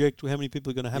need to project how many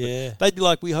people are going to have it. They'd be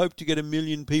like, we hope to get 1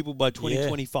 million people by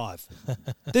 2025.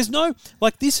 There's no,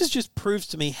 this just proves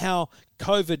to me how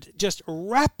COVID just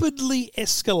rapidly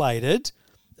escalated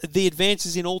the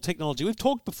advances in all technology. We've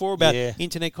talked before about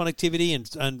internet connectivity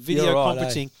and video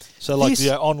conferencing. So like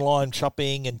the online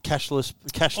shopping and cashless,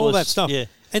 all that stuff. Yeah.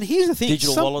 And here's the thing.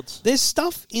 Digital wallets. There's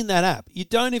stuff in that app you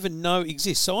don't even know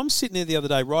exists. So I'm sitting there the other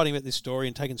day writing about this story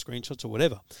and taking screenshots or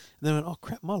whatever. And then I went, oh,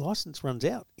 crap, my license runs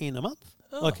out in a month.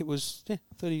 Oh. Like it was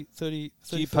 30. Do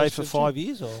you pay for 5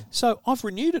 years? Or? So I've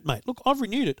renewed it, mate. Look, I've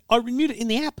renewed it. I renewed it in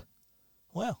the app.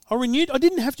 Wow. I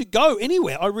didn't have to go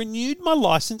anywhere. I renewed my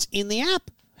license in the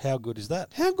app. How good is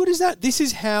that? How good is that? This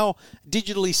is how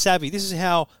digitally savvy, this is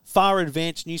how far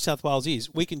advanced New South Wales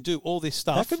is. We can do all this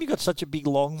stuff. How come you got such a big,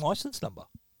 long license number?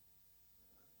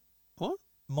 What?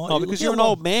 Because you're an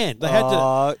old man. They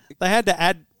had to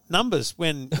add numbers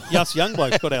when us young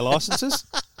blokes got our licenses.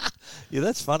 Yeah,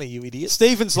 that's funny, you idiot.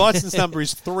 Stephen's license number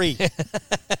is 3.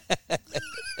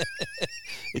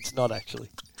 It's not actually.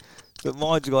 But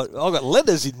I've got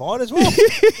letters in mine as well.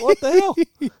 What the hell?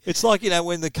 It's like,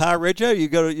 when the car rego,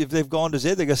 if they've gone to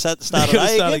Z, they've got to start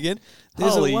at A again.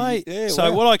 There's a way. Yeah,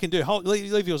 so what I can do,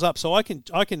 leave yours up. So I can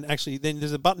actually, then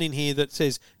there's a button in here that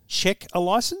says check a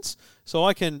license. So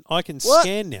I can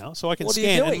scan now. So I can What are you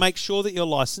scan doing? and make sure that your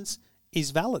license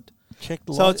is valid. Check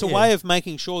the So it's a way of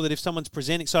making sure that if someone's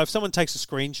presenting, so if someone takes a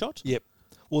screenshot, Yep.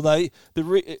 Well,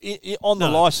 on the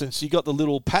No. license, you got the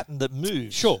little pattern that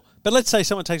moves. sure. But let's say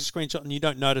someone takes a screenshot and you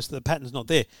don't notice that the pattern's not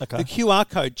there. Okay. The QR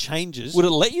code changes. Would it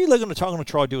let you? I'm going to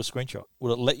try and do a screenshot.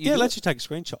 Would it let you? Yeah, it do lets it? you take a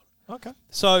screenshot. Okay.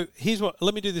 So here's what.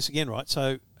 Let me do this again, right?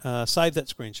 So save that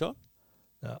screenshot.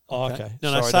 Okay.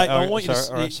 No, Sorry, say, no, I want you to.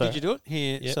 sorry, all right, did you do it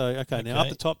here? Yep. So okay, now up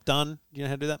the top, done. Do you know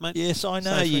how to do that, mate? Yes, I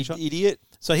know, Save you screenshot. idiot.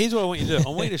 So here's what I want you to do.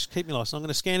 I want you to keep me license. I'm going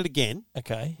to scan it again.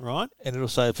 Okay. Right. And it'll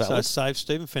say So valid. save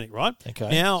Stephen Fennick, right? Okay.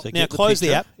 Now So get the close the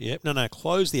picture. app. Yep. No,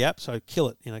 close the app. So kill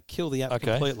it. Kill the app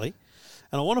Okay. completely.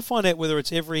 And I want to find out whether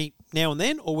it's every now and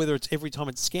then, or whether it's every time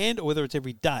it's scanned, or whether it's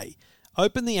every day.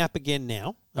 Open the app again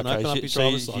now, and open up your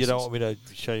driver's license. You don't want me to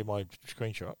show you my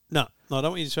screenshot? No, I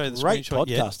don't want you to show you the Great screenshot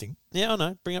yet. podcasting. Yeah, I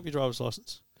know. Bring up your driver's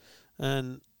license.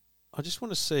 And I just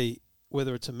want to see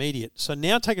whether it's immediate. So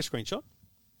now take a screenshot.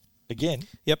 Again?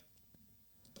 Yep.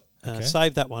 Okay.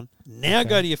 Save that one. Now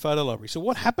go to your photo library. So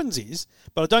what happens is,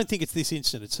 but I don't think it's this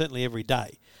instant. It's certainly every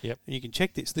day. Yep. And you can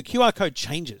check this. The QR code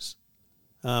changes.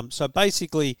 So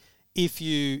basically, if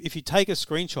you take a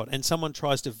screenshot and someone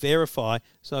tries to verify,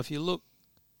 so if you look,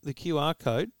 the QR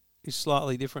code is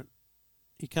slightly different.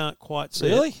 You can't quite see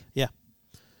Really? it. Yeah.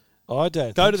 I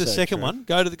don't Go think to the so, second Trev. one.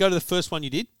 Go to the first one you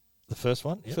did. The first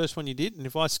one? Yep. First one you did, and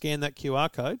if I scan that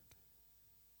QR code,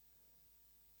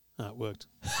 it worked.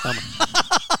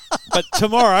 But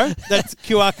tomorrow, that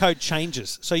QR code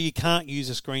changes, so you can't use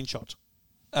a screenshot.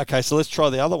 Okay, so let's try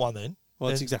the other one then. Well,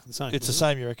 it's And exactly the same. It's the isn't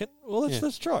same, you reckon? Well, Yeah.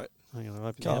 let's try it. it? Hang on, I'll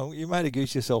open it Come up. on, you made a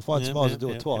goose yourself once. Yeah, might as yeah, well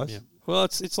do it twice. yeah. Well,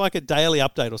 it's like a daily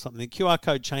update or something. The QR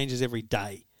code changes every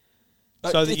day,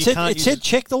 So so that it you said, can't it use said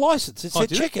check the license. It Oh, said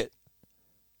did check it.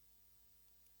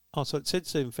 Oh, so it said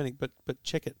Stephen Fennick, but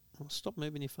check it. Oh, stop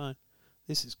moving your phone.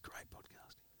 This is great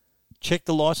podcasting. Check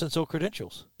the license or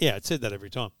credentials. Yeah, it said that every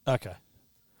time. Okay.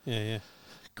 Yeah.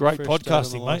 Great Fresh date on the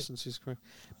podcasting, mate. license is correct.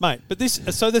 Mate, but this.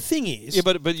 So the thing is, Yeah,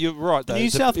 but you're right, though. New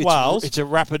South Wales- It's a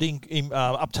rapid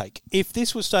uptake. if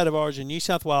this was state of origin, New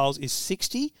South Wales is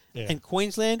 60, Yeah. and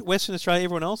Queensland, Western Australia,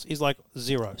 everyone else is like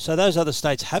 0. So those other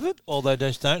states have it, or they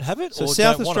just don't have it? So or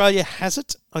South don't want Australia has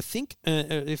it, I think,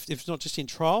 if it's not just in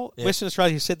trial. Yeah. Western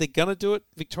Australia has said they're going to do it.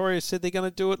 Victoria said they're going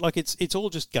to do it. Like it's all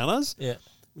just gunners. it. Yeah.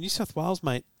 New South Wales,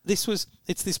 mate,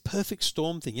 it's this perfect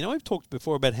storm thing. We've talked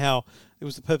before about how it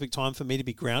was the perfect time for me to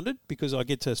be grounded because I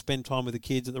get to spend time with the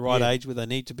kids at the right Yeah. age where they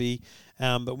need to be.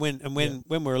 But when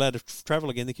we're allowed to travel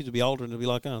again, the kids will be older and it'll be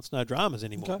like, oh, it's no dramas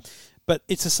anymore. Okay. But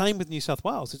it's the same with New South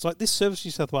Wales. It's like this Service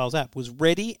New South Wales app was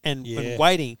ready and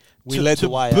waiting We to, led to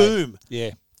the way. boom.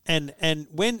 Yeah. And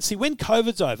when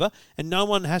COVID's over and no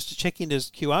one has to check into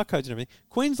QR codes and everything,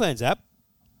 Queensland's app,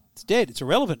 it's dead. It's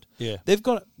irrelevant. Yeah. They've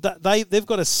got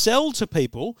to sell to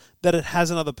people that it has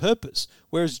another purpose.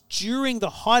 Whereas during the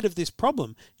height of this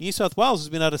problem, New South Wales has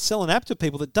been able to sell an app to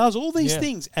people that does all these Yeah.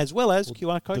 things as well as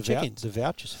QR code check-ins. The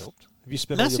vouchers helped. Have you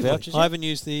spent all Massively. your vouchers I yet? haven't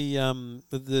used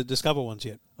the Discover ones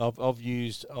yet. I've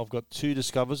got 2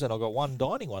 Discovers and I've got 1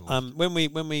 dining one left. When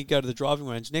we go to the driving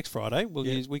range next Friday,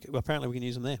 apparently we can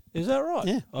use them there. Is that right?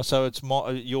 Yeah. Oh, so it's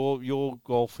your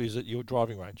golf is at your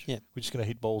driving range. Yeah. We're just going to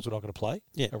hit balls. We're not going to play.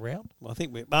 Yeah. Around. Well, I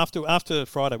think after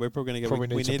Friday we're probably going to go.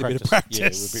 Probably We some need a bit of practice. Yeah,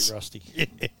 we're a bit rusty.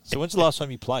 Yeah. So when's the last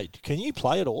time you played? Can you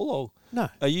play at all? Or No.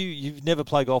 are you've never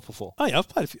played golf before? Oh yeah, I've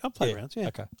played Yeah. rounds. Yeah.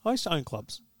 Okay. I used to own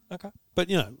clubs. Okay. But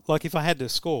like if I had to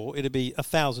score, it'd be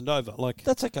 1,000 over. Like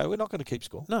That's okay. We're not going to keep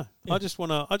score. no, Yeah. I just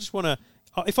want to.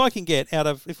 If I can get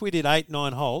if we did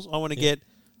 8-9 holes, I want to get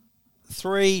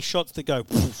 3 shots that go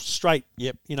straight.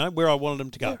 Yep. Where I wanted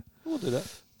them to go. Yeah, we'll do that.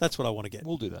 That's what I want to get.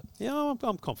 We'll do that. Yeah,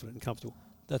 I'm confident and comfortable.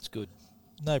 That's good.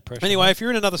 No pressure. Anyway, mate. if you're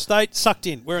in another state, sucked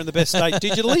in. We're in the best state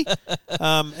digitally.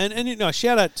 And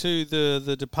shout out to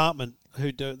the department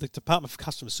the Department for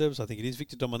Customer Service, I think it is,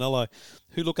 Victor Dominello,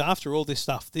 who look after all this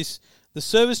stuff. The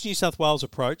Service New South Wales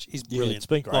approach is brilliant. It's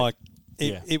been great. Like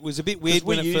Yeah. it was a bit weird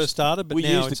when it first started, but we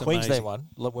now used it's the Queensland amazing. one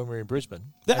like when we were in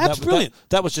Brisbane. The And app's brilliant.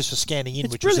 That was just for scanning in,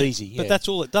 It's which brilliant, was easy. but yeah. that's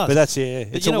all it does. But that's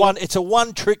It's a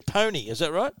one trick pony. Is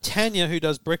that right? Tanya, who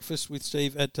does Breakfast with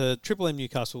Steve at Triple M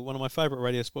Newcastle, one of my favourite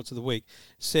radio spots of the week,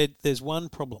 said there's one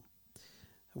problem.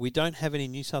 We don't have any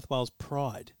New South Wales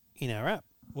pride in our app.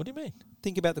 What do you mean?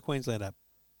 Think about the Queensland app.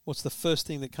 What's the first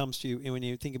thing that comes to you when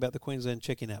you think about the Queensland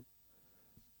check-in app?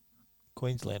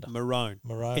 Queenslander. Maroon.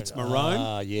 Maroon. It's maroon.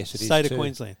 Ah, yes, it is State too. of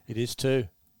Queensland. It is too.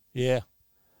 Yeah.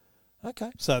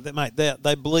 Okay. So,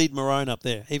 they bleed maroon up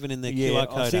there, even in their QR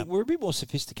code I think app. we're a bit more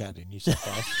sophisticated in New South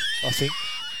Wales. I think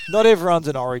not everyone's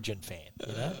an Origin fan,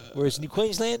 Whereas New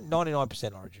Queensland,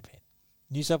 99% Origin fan.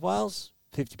 New South Wales,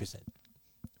 50%.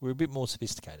 We're a bit more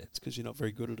sophisticated. It's because you're not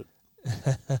very good at it.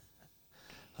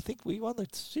 I think we won the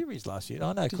series last year.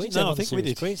 Oh, no, Did Queensland won the series. we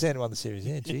did. Queensland won the series.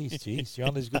 Yeah, jeez. You're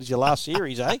not as good as your last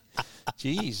series, eh?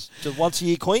 Jeez. So once a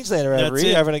year Queenslander over That's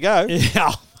here it. having a go.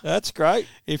 Yeah. That's great.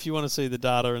 If you want to see the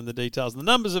data and the details and the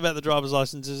numbers about the driver's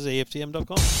licenses,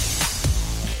 EFTM.com.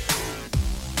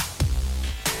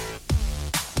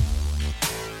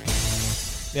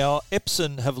 Now,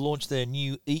 Epson have launched their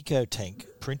new EcoTank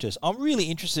printers. I'm really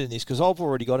interested in this because I've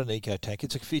already got an EcoTank.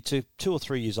 It's 2 or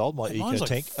 3 years old, my Mine's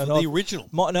EcoTank. like the original.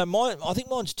 I think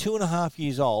mine's 2.5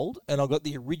 years old, and I've got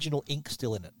the original ink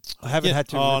still in it. I haven't had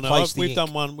to replace the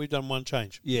ink. We've done one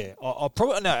change. Yeah, I'll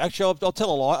probably no. Actually, I'll tell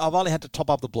a lie. I've only had to top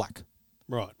up the black.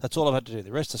 Right. That's all I've had to do.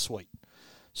 The rest are sweet.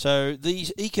 So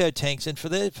these EcoTanks, and for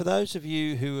those of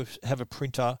you who have a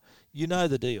printer, you know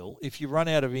the deal. If you run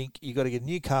out of ink, you've got to get a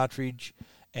new cartridge.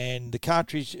 And the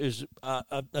cartridges are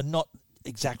not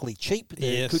exactly cheap.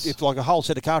 Yes. If like a whole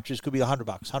set of cartridges could be $100,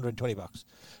 $120.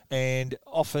 And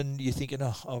often you're thinking,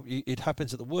 it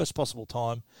happens at the worst possible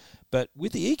time. But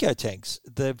with the EcoTanks,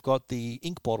 they've got the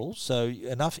ink bottles, so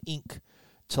enough ink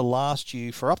to last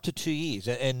you for up to 2 years.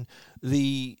 And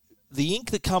the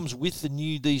ink that comes with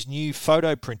these new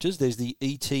photo printers, there's the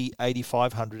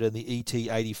ET8500 and the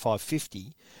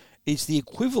ET8550, is the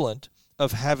equivalent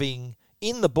of having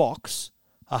in the box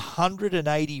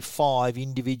 185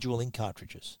 individual ink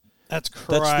cartridges. That's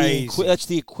crazy. That's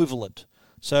the equivalent.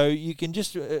 So you can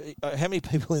just... how many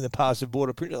people in the past have bought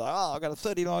a printer like, I've got a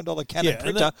 $39 Canon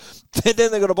printer. Then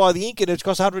they've got to buy the ink and it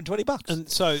costs $120. And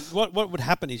so what would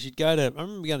happen is you'd go to... I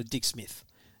remember going to Dick Smith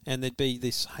and there'd be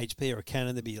this HP or a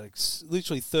Canon. There'd be like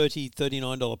literally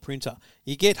 $39 printer.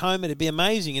 You get home and it'd be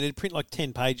amazing and it'd print like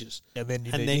 10 pages. And then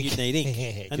you'd need ink.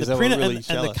 Yeah, and the printer and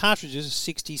the cartridges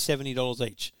are $60, $70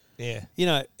 each. Yeah,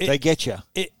 they get you.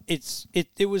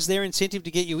 It was their incentive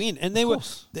to get you in, and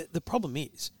the problem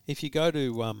is if you go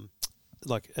to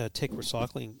tech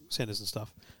recycling centres and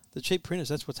stuff, the cheap printers.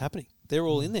 That's what's happening. They're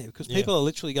all in there because people are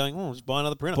literally going, just buy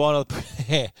another printer.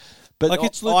 Yeah, but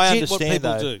it's legit I understand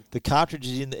what people do. The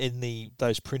cartridges in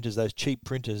those printers, those cheap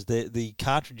printers, the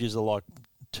cartridges are like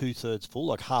 2/3 full,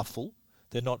 like half full.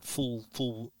 They're not full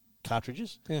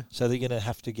cartridges. Yeah. So they're going to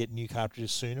have to get new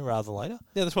cartridges sooner rather than later.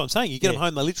 Yeah, that's what I'm saying. You get them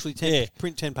home, they literally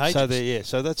print 10 pages.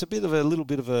 So that's a little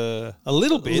bit of a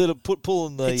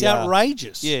pulling the. It's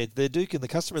outrageous. Yeah, they're duking the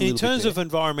customer. In terms of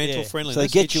environmental friendliness, so they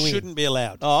get you shouldn't be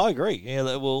allowed. Oh, I agree.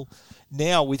 Yeah, well,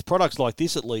 now with products like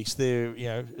this, at least they're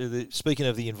speaking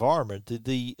of the environment,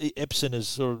 the Epson has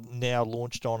sort of now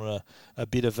launched on a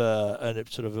bit of a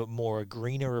sort of a more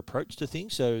greener approach to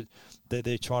things. So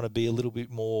they're trying to be a little bit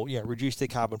more, reduce their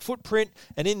carbon footprint.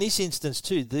 And in this instance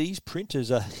too, these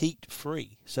printers are heat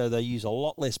free, so they use a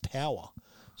lot less power.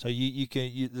 So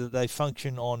they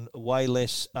function on way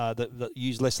less, that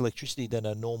use less electricity than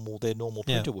their normal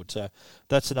printer would. So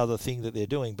that's another thing that they're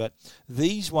doing. But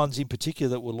these ones in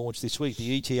particular that were launched this week,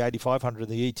 the ET8500 and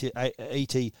the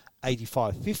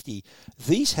ET8550,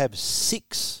 these have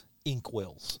 6 ink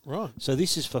wells. Right. So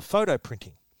this is for photo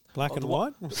printing. Black and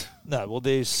white? No, well,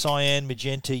 there's cyan,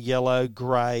 magenta, yellow,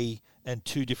 grey, and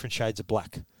 2 different shades of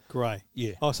black. Grey.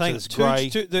 Yeah. I was saying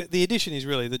the addition is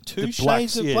really the two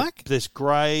shades of black? There's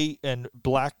grey and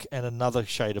black and another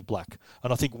shade of black.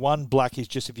 And I think one black is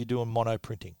just if you're doing mono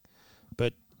printing.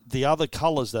 But the other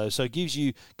colours, though, so it gives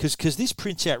you... Because this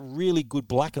prints out really good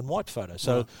black and white photos.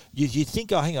 So you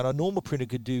think, hang on, a normal printer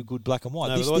could do good black and white.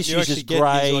 No, this you uses actually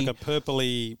grey. Get like a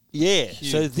purpley... Yeah, hue.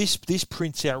 so this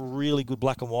prints out really good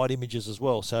black and white images as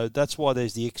well. So that's why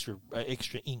there's the extra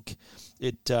ink.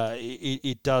 It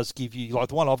does give you... Like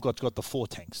the one I've got the 4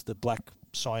 tanks, the black,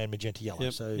 cyan, magenta,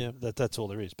 yellow. That's all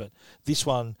there is. But this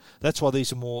one, that's why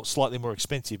these are slightly more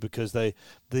expensive, because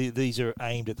these are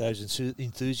aimed at those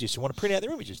enthusiasts who want to print out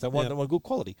their images. They want good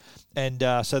quality. And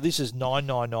so this is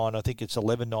 $999. I think it's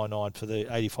 $11.99 for the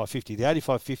 8550. The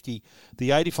 8550,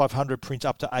 the 8500 prints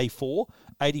up to A4.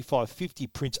 8550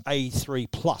 prints A3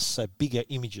 plus, so bigger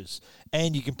images.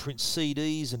 And you can print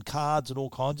CDs and cards and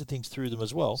all kinds of things through them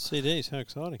as well. CDs, how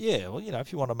exciting. Yeah, well,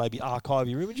 if you want to maybe archive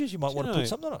your images, you might want to put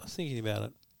something on it. I was thinking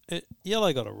about it.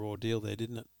 Yellow got a raw deal there,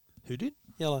 didn't it? Who did?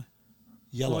 Yellow.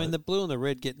 I mean, the blue and the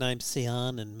red get named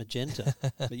cyan and magenta,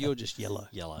 but you're just yellow.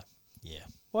 Yellow, yeah.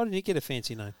 Why didn't you get a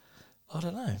fancy name? I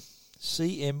don't know.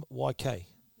 CMYK.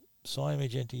 Cyan,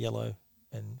 magenta, yellow,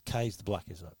 and K's the black,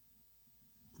 isn't it?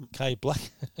 K black.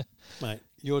 Mate,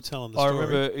 you're telling the story. I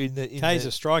remember K's a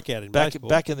strikeout in baseball.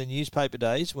 Back in the newspaper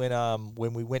days when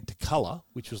we went to colour,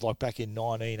 which was like back in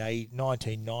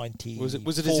 1990. Was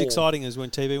it as exciting as when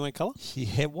TV went colour?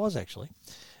 Yeah, it was actually.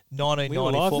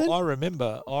 1994. I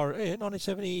remember.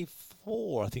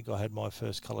 1974. I think I had my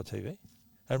first colour TV.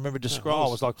 I remember describing. I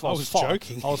was like, I was five.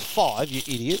 joking. I was 5, you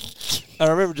idiot. And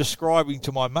I remember describing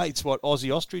to my mates what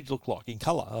Aussie ostrich looked like in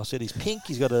colour. I said, he's pink.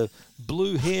 He's got a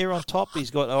blue hair on top. He's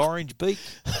got an orange beak.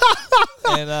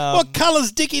 And what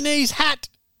colour's Dickie Knee's hat?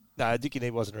 No, Dickie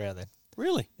Knee wasn't around then.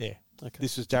 Really? Yeah. Okay.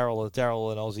 This was Daryl and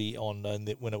Aussie on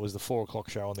when it was the 4:00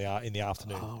 show in the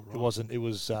afternoon. Oh, right. It wasn't. It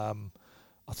was.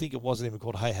 I think it wasn't even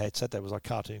called Hey Hey It's Saturday. It was like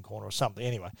Cartoon Corner or something.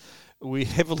 Anyway, we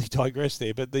heavily digressed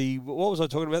there. But what was I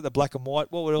talking about? The black and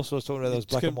white. What else was I talking about? That was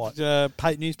black and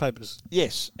white. Newspapers.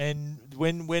 Yes, and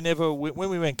when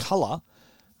we went colour,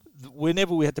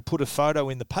 whenever we had to put a photo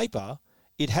in the paper,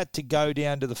 it had to go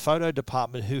down to the photo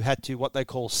department who had to what they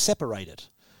call separate it.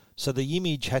 So the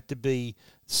image had to be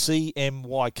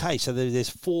CMYK. So there's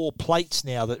 4 plates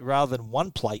now that rather than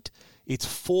 1 plate, it's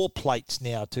 4 plates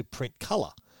now to print colour.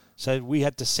 So we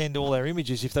had to send all our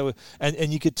images if they were,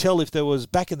 and you could tell if there was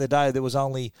back in the day there was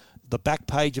only the back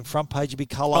page and front page would be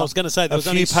colour. I was going to say there was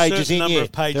only a certain number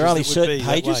of pages. There are only that would certain be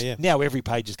pages. That way, yeah. Now every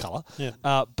page is colour.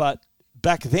 Yeah. But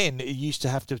back then it used to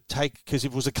have to take, because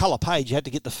if it was a colour page, you had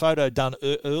to get the photo done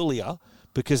earlier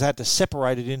because they had to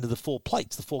separate it into the 4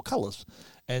 plates, the 4 colours.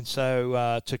 And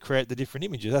so to create the different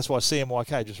images, that's why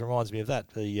CMYK just reminds me of that,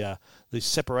 the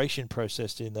separation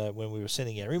process when we were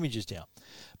sending our images down.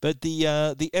 But the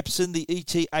Epson, the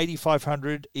ET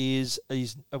 8500 is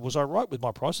was I right with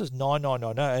my prices?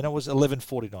 $9,990, and it was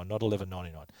 $1,149, not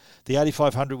 $1,199. The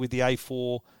 8500 with the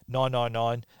A4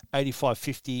 $999,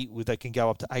 8550 with they can go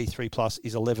up to A3 Plus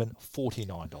is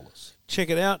 $1,149. Check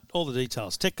it out. All the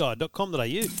details.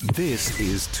 techguide.com.au. This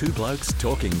is Two Blokes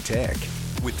Talking Tech.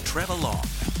 With Trevor Long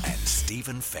and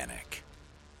Stephen Fennick.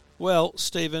 Well,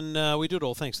 Stephen, we do it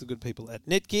all thanks to the good people at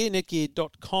Netgear,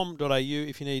 netgear.com.au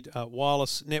if you need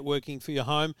wireless networking for your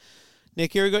home.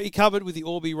 Netgear have got you covered with the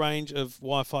Orbi range of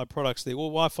Wi-Fi products. The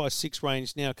Wi-Fi 6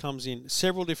 range now comes in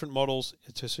several different models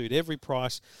to suit every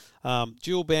price.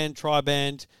 Dual band,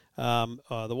 tri-band. The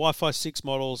Wi-Fi 6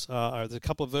 models there's a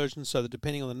couple of versions, so that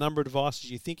depending on the number of devices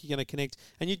you think you're going to connect,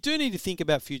 and you do need to think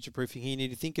about future-proofing here. You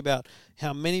need to think about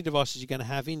how many devices you're going to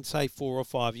have in, say, 4 or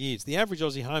 5 years. The average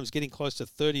Aussie home is getting close to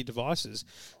 30 devices.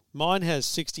 Mine has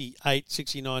 68,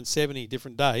 69, 70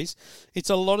 different days. It's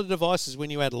a lot of devices when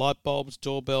you add light bulbs,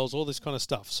 doorbells, all this kind of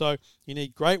stuff. So you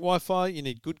need great Wi-Fi, you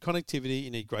need good connectivity,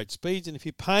 you need great speeds, and if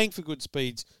you're paying for good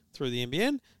speeds through the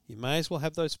NBN, you may as well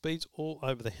have those speeds all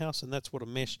over the house, and that's what a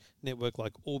mesh network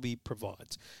like Orbi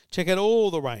provides. Check out all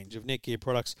the range of Netgear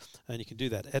products, and you can do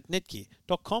that at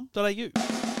netgear.com.au.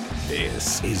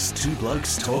 This is Two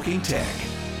Blokes Talking Tech.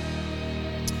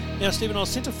 Now, Stephen, I was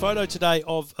sent a photo today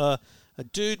of a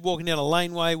dude walking down a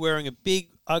laneway wearing a big,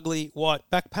 ugly white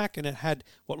backpack, and it had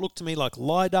what looked to me like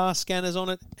LiDAR scanners on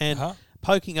it, and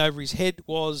poking over his head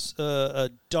was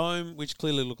a dome which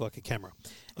clearly looked like a camera.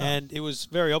 And it was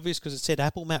very obvious because it said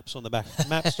Apple Maps on the back,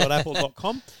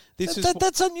 maps.apple.com.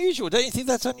 That's unusual. Don't you think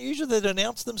that's unusual that they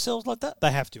announce themselves like that?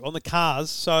 They have to. On the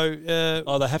cars. So,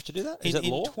 they have to do that? Is it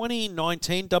law? In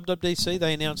 2019, WWDC,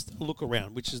 they announced Look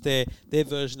Around, which is their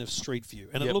version of Street View.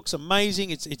 And it looks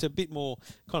amazing. It's a bit more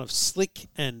kind of slick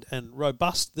and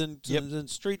robust than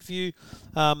Street View.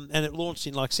 And it launched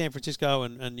in like San Francisco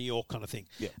and New York kind of thing.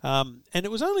 Yep. And it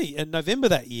was only in November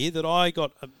that year that I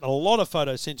got a lot of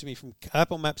photos sent to me from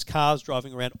Apple Maps cars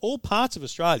driving around all parts of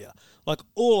Australia, like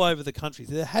all over the country.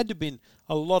 There had to have been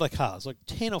a lot of cars, like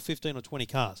 10 or 15 or 20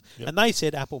 cars. Yep. And they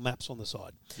said Apple Maps on the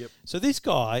side. Yep. So this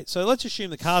guy, so let's assume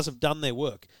the cars have done their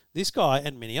work. This guy,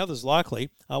 and many others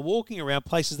likely, are walking around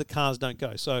places that cars don't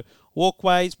go. So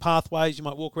walkways, pathways, you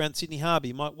might walk around Sydney Harbour,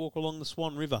 you might walk along the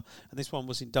Swan River, and this one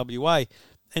was in WA.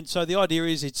 And so the idea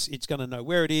is it's going to know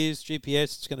where it is, GPS,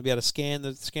 it's going to be able to scan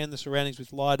the surroundings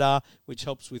with LiDAR, which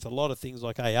helps with a lot of things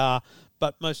like AR.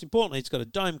 But most importantly, it's got a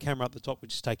dome camera up the top,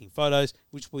 which is taking photos,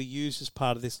 which we use as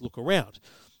part of this look around.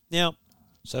 Now,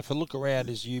 so for look around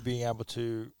is you being able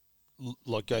to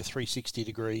like go 360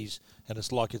 degrees, and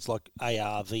it's like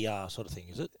AR, VR sort of thing,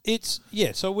 is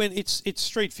it? So when it's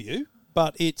Street View,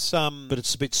 but it's a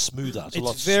bit smoother.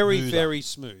 It's very, very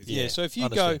smooth. Yeah. So if you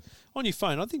go on your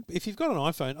phone, I think if you've got an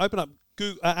iPhone, open up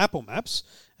Apple Maps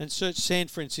and search San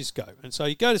Francisco. And so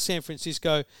you go to San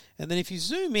Francisco, and then if you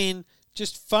zoom in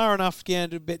just far enough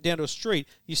down to a street,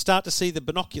 you start to see the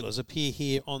binoculars appear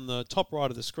here on the top right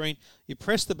of the screen. You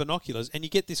press the binoculars, and you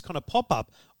get this kind of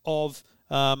pop-up of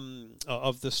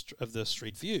the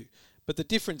street view. But the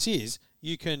difference is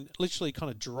you can literally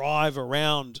kind of drive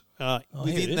around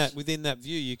within that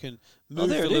view. You can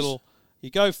move a little. You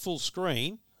go full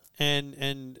screen, and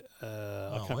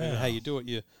I can't remember how you do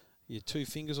it. Your 2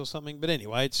 fingers or something. But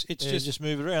anyway, it's just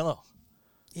move it around. Oh.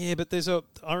 Yeah, but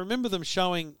I remember them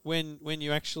showing when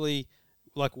you actually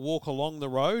like walk along the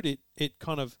road, it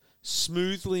kind of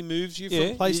smoothly moves you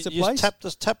from place to you place.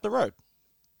 Just tap the road.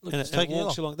 Look, And it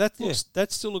walks you along.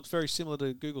 That still looks very similar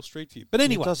to Google Street View. But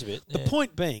anyway, it does a bit, the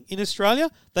point being, in Australia,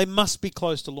 they must be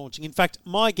close to launching. In fact,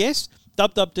 my guess,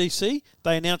 WWDC,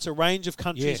 they announce a range of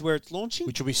countries where it's launching.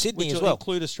 Which will be Sydney which as will well.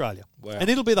 include Australia. Wow. And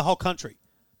it'll be the whole country.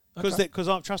 Because Okay.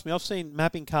 trust me, I've seen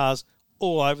mapping cars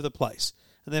all over the place.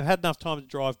 And they've had enough time to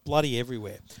drive bloody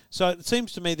everywhere. So it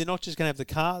seems to me they're not just going to have the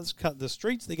cars cut the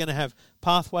streets. They're going to have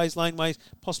pathways, laneways,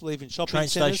 possibly even shopping Train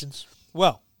centres. stations.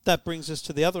 Well, that brings us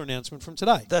to the other announcement from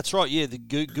today. That's right. Yeah, the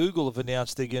Google have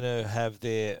announced they're going to have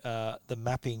their the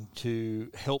mapping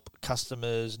to help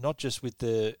customers not just with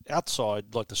the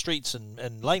outside, like the streets and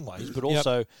laneways, but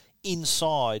also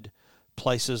inside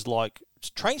places like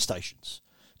train stations.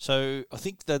 So I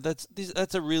think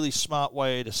that's a really smart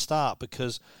way to start,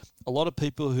 because a lot of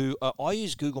people who I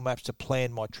use Google Maps to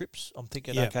plan my trips. I'm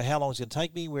thinking, okay, how long is it going to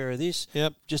take me? Where it is?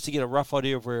 Just to get a rough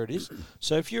idea of where it is.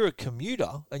 So if you're a commuter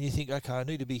and you think, okay, I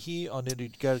need to be here, I need to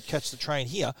go catch the train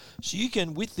here. So you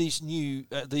can, with these new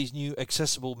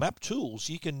accessible map tools,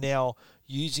 you can now,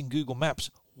 using Google Maps,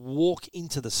 walk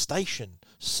into the station,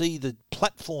 see the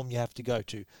platform you have to go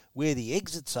to, where the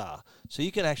exits are, so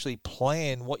you can actually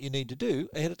plan what you need to do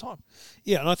ahead of time.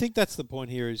 Yeah, and I think that's the point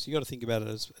here, is you got to think about it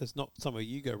as not somewhere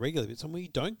you go regularly, but somewhere you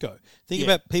don't go. Think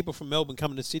about people from Melbourne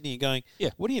coming to Sydney and going,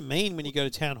 what do you mean when you go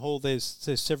to Town Hall there's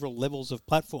several levels of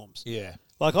platforms? Yeah.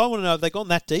 Like, I want to know, have they gone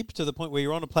that deep to the point where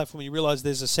you're on a platform and you realise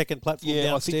there's a second platform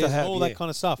downstairs, I think they have, and all that kind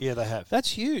of stuff? Yeah, they have.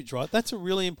 That's huge, right? That's a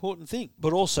really important thing.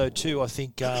 But also, too, I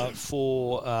think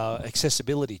for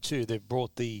accessibility, too, they've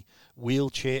brought the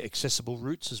wheelchair accessible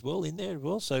routes as well in there as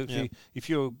well. So if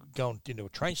you're going into a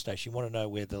train station, you want to know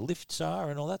where the lifts are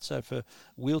and all that. So for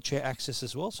wheelchair access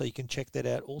as well, so you can check that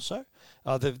out also.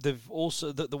 They've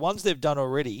also, the ones they've done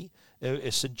already,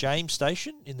 St James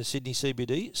Station in the Sydney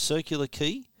CBD, Circular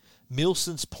Quay,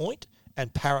 Milson's Point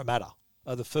and Parramatta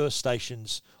are the first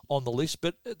stations on the list,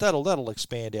 but that'll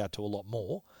expand out to a lot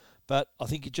more. But I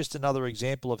think it's just another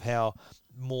example of how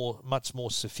much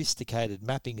more sophisticated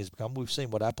mapping has become. We've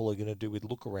seen what Apple are going to do with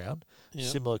Look Around,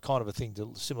 similar kind of a thing,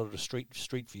 similar to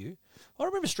Street View. I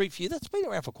remember Street View, that's been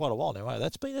around for quite a while now.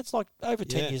 That's like over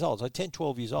 10 years old, so 10,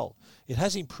 12 years old. It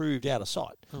has improved out of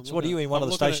sight. So what are you in one of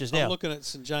the stations now? I'm looking at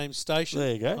St James Station.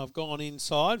 There you go. I've gone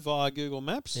inside via Google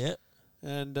Maps. Yeah.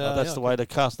 And that's the way to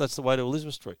That's the way to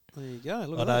Elizabeth Street. There you go.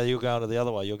 Look I at know that. you're going to the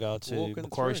other way. You're going to Walking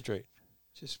Macquarie through. Street.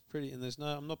 Just pretty, and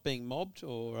I'm not being mobbed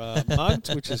or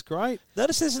mugged, which is great.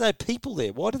 Notice there's no people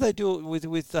there. Why do they do it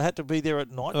with they had to be there at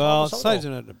night time? Well, or it something? saves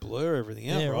them to blur everything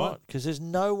out, Yeah, right? Because there's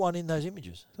no one in those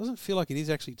images. Doesn't feel like it is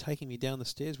actually taking me down the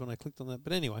stairs when I clicked on that.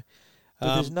 But anyway,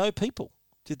 But there's no people.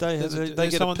 Did they?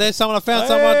 There's someone. There's someone. I found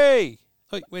someone. Hey,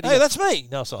 where'd he go? that's me.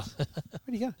 No, sorry.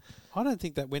 Where'd he go? I don't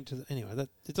think that went to. Anyway,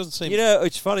 it doesn't seem. You know,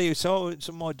 it's funny. So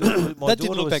my daughter. That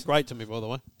didn't look that great to me, by the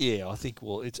way. Yeah, I think.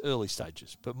 Well, it's early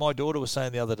stages. But my daughter was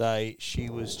saying the other day she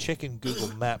was checking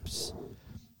Google Maps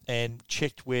and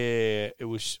checked where it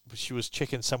was. She was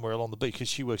checking somewhere along the beach because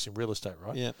she works in real estate,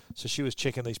 right? Yeah. So she was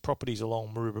checking these properties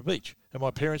along Maroubra Beach, and my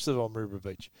parents live on Maroubra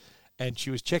Beach. And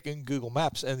she was checking Google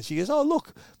Maps, and she goes, "Oh,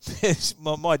 look,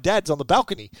 my dad's on the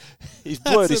balcony. He's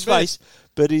blurred his face,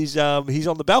 but he's on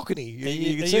the balcony.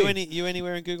 You can see you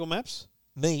anywhere in Google Maps?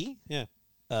 Me? Yeah.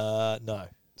 No.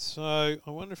 So I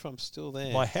wonder if I'm still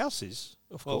there. My house is,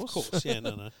 of course. Of course, yeah,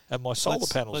 no. And my solar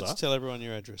panels are. Let's tell everyone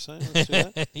your address, eh? Let's do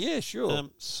that. Yeah, sure.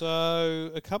 So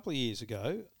a couple of years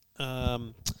ago,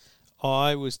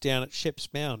 I was down at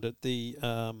Sheps Mound at the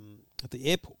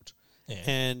airport. Yeah.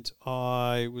 And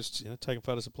I was taking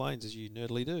photos of planes, as you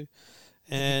nerdily do.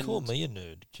 And you call me a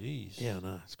nerd. Jeez. Yeah, I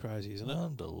know. It's crazy, isn't it?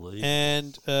 Unbelievable.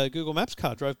 And a Google Maps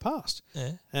car drove past.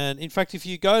 Yeah. And, in fact, if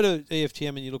you go to EFTM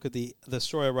and you look at the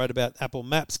story I wrote about Apple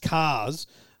Maps cars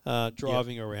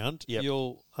driving around,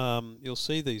 you'll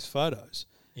see these photos.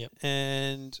 Yep.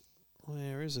 And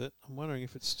where is it? I'm wondering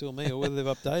if it's still me or whether they've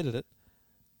updated it.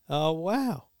 Oh,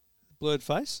 wow. Blurred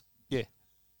face? Yeah.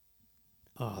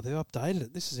 Oh, they've updated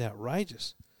it. This is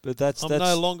outrageous. But that's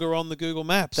no longer on the Google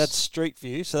Maps. That's Street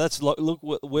View. So that's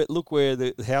look where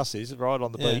the house is, right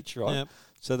on the beach, right? Yep.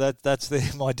 So that's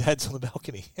there. My dad's on the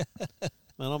balcony.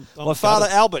 Man, I'm my father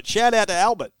gutted. Albert. Shout out to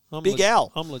Albert. Big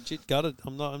Al. I'm legit gutted.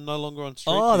 I'm no longer on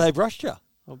Street Oh, View. they brushed you.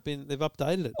 They've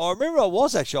updated it. I remember I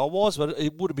was, but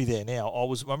it wouldn't be there now.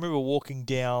 I remember walking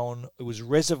down. It was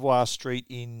Reservoir Street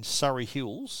in Surrey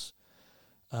Hills.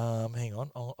 Hang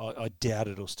on. I doubt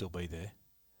it'll still be there.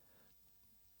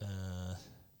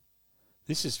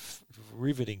 This is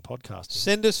riveting podcasting.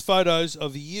 Send us photos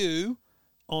of you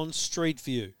on Street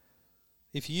View.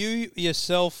 If you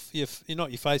yourself, you're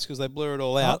not your face because they blur it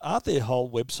all out. Aren't there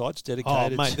whole websites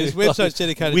dedicated? Oh, mate, to there's websites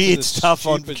dedicated weird to the stuff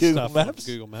on stupid Google stuff Maps.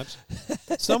 On Google Maps.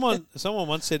 Someone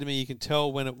once said to me, you can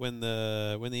tell when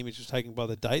the image was taken by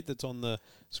the date that's on the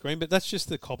screen, but that's just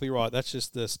the copyright. That's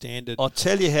just the standard. I'll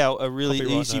tell you how a really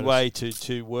easy notice. way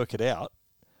to work it out.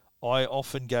 I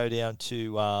often go down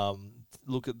to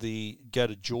go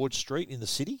to George Street in the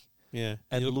city. Yeah,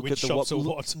 and look at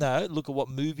look at what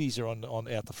movies are on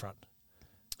out the front.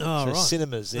 Oh, so right.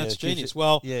 cinemas. That's yeah, genius.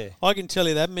 Well, yeah. I can tell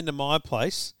you they haven't been to my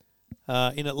place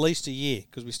in at least a year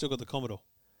because we still got the Commodore.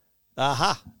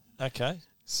 Aha. Okay.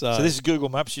 So this is Google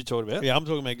Maps you're talking about? Yeah, I'm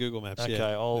talking about Google Maps. Okay,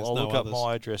 yeah. I'll look up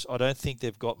my address. I don't think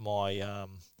they've got my.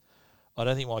 I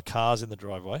don't think my car's in the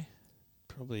driveway.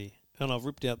 Probably. And I've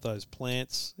ripped out those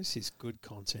plants. This is good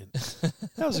content.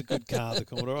 That was a good car, the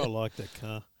Commodore. I like that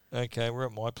car. Okay, we're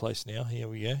at my place now. Here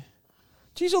we go.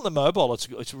 Geez, on the mobile,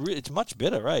 it's much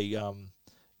better, eh?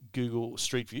 Google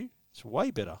Street View. It's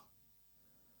way better.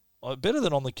 Better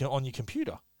than on your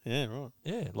computer. Yeah, right.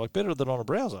 Yeah, like better than on a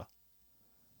browser.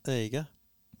 There you go.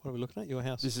 What are we looking at? Your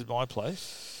house. This is my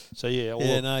place. So yeah.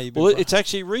 It's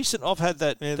actually recent. I've had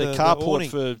the carport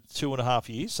for 2.5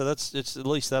 years, so it's at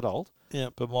least that old. Yeah.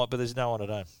 But there's no one at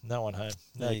home. No one home.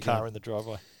 No car in the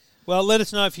driveway. Well, let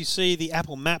us know if you see the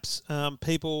Apple Maps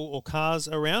people or cars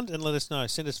around, and let us know.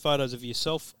 Send us photos of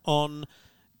yourself on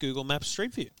Google Maps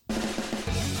Street View.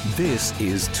 This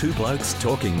is Two Blokes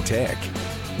Talking Tech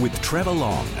with Trevor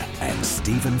Long and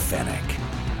Stephen Fennick.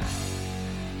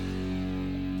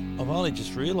 I've only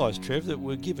just realised, Trev, that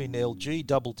we're giving LG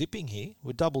double dipping here.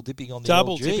 We're double dipping on the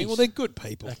double LGs. dipping. Well, they're good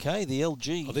people. Okay, the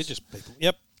LGs. Oh, they're just people.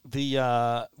 Yep.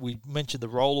 We mentioned the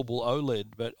rollable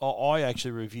OLED, but I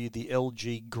actually reviewed the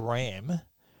LG Gram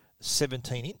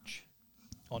 17-inch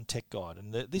on Tech Guide,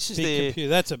 and this is big computer.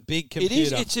 That's a big computer. It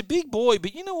is. It's a big boy,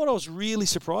 but you know what? I was really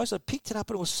surprised. I picked it up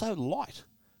and it was so light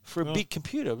for a big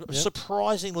computer. Yep.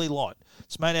 Surprisingly light.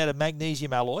 It's made out of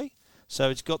magnesium alloy, so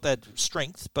it's got that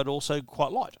strength, but also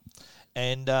quite light.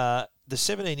 And the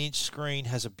 17-inch screen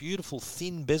has a beautiful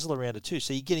thin bezel around it too,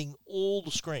 so you're getting all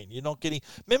the screen. You're not getting.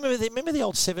 Remember the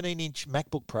old 17-inch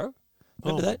MacBook Pro?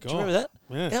 Remember that? Do you remember that?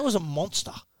 Yeah. That was a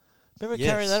monster. Remember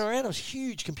carrying that around? It was a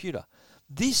huge computer.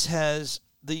 This has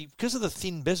because of the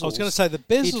thin bezels. I was going to say the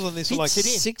bezels on this are like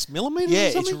 6 millimeters. Yeah,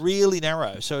 or something? it's really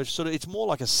narrow. So it's more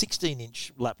like a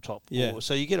 16-inch laptop. Yeah.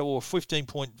 So you get a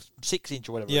 15.6 inch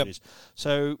or whatever it is.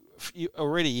 So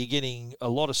you're getting a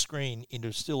lot of screen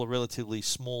into still a relatively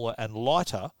smaller and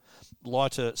lighter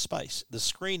space. The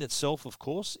screen itself, of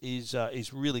course, is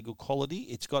really good quality.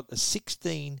 It's got a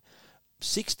 16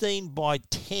 by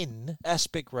 10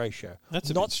 aspect ratio.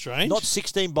 That's not strange. Not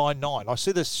 16 by 9. I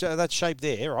see that shape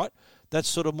there, right? That's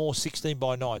sort of more 16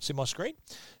 by 9. See my screen?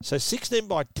 So 16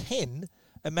 by 10,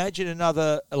 imagine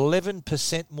another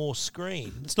 11% more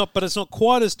screen. It's not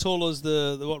quite as tall as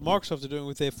the what Microsoft are doing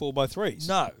with their 4x3s.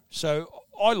 No. So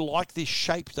I like this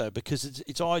shape, though, because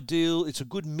it's ideal. It's a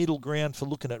good middle ground for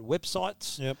looking at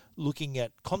websites, looking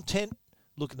at content,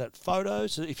 looking at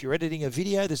photos. If you're editing a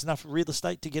video, there's enough real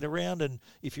estate to get around, and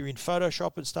if you're in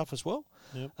Photoshop and stuff as well.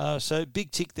 Yep. So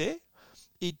big tick there.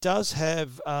 It does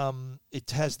have,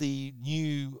 it has the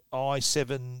new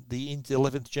i7, the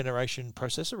 11th generation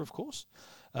processor, of course.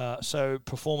 So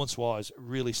performance-wise,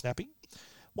 really snappy.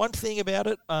 One thing about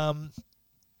it,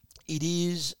 it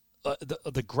is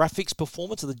the graphics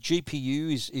performance of the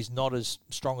GPU is not as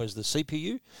strong as the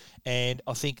CPU, and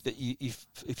I think that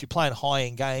if you're playing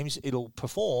high-end games, it'll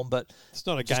perform, but it's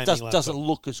not a gaming laptop. Doesn't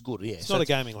look as good. Yeah, it's not a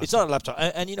gaming laptop. It's not a laptop,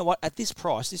 and you know what? At this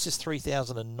price, this is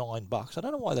 $3,009. I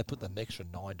don't know why they put the extra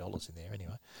 $9 in there.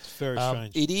 Anyway, it's very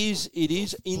strange. It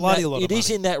is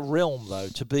in that realm though.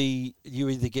 To be, you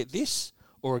either get this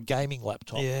or a gaming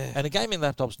laptop. Yeah. And a gaming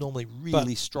laptop's normally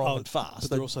really strong and fast.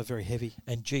 But they're also very heavy.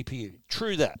 And GPU.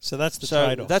 True that. So that's the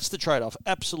trade-off. That's the trade-off.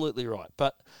 Absolutely right.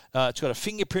 But it's got a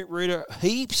fingerprint reader,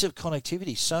 heaps of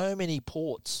connectivity, so many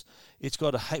ports. It's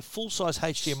got a full-size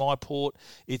HDMI port.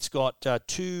 It's got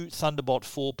 2 Thunderbolt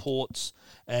 4 ports.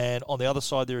 And on the other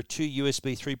side, there are 2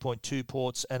 USB 3.2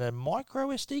 ports and a micro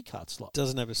SD card slot.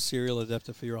 Doesn't have a serial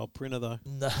adapter for your old printer, though.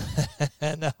 No,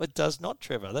 no, it does not,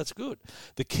 Trevor. That's good.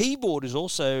 The keyboard is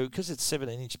also, because it's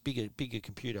 17-inch bigger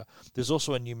computer, there's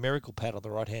also a numerical pad on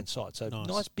the right-hand side. So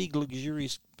nice big,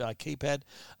 luxurious keypad.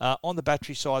 On the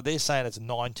battery side, they're saying it's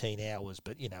 19 hours,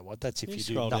 but you know what? That's if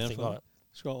you do nothing on it.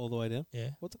 Scroll all the way down. Yeah.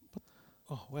 What?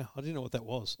 Oh wow! I didn't know what that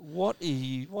was. What are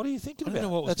you thinking about? I don't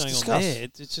know what was going on there.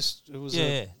 It was.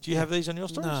 Yeah. Do you have these on your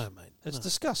storage? No, mate. Let's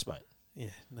discuss, mate. Yeah.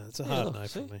 No, it's a hard no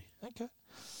for me. Okay.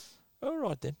 All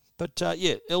right then. But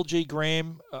LG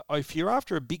Gram. If you're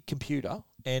after a big computer,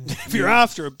 And If you're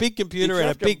after a big computer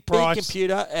at a big price, big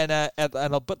computer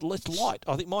but it's light.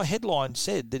 I think my headline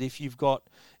said that if you've got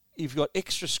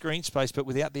extra screen space but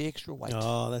without the extra weight.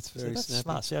 Oh, that's very that's snappy.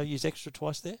 smart. See, I used extra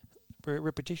twice there for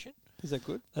repetition. Is that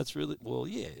good? That's really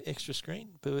extra screen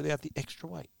but without the extra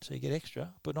weight. So you get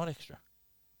extra but not extra.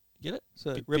 Get it?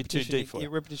 So bit too deep for you.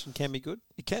 repetition can be good.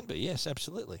 It can be, yes,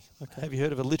 absolutely. Okay. Have you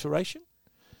heard of alliteration?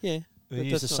 Yeah. We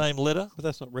use the same letter. But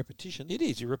that's not repetition. It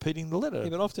is. You're repeating the letter. Yeah,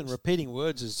 but often repeating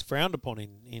words is frowned upon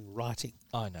in writing.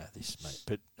 I know this, mate,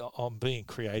 but I'm being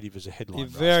creative as a headline. You're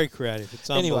very creative. It's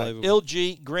anyway, unbelievable.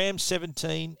 LG Gram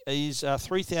 17 is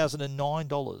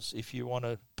 $3,009 if you want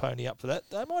to pony up for that.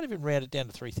 They might even round it down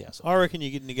to $3,000. I reckon you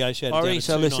get negotiated. I reckon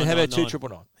so. Listen, how about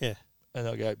 2,999? Yeah. And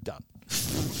they'll go, done.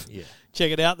 Yeah.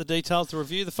 Check it out, the details, the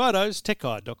review, the photos,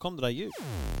 techguide.com.au.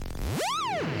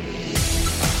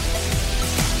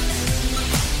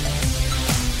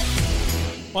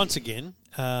 Once again,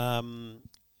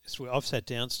 I've sat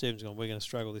down, Stephen's gone, we're going to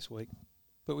struggle this week.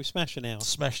 But we smashed an hour.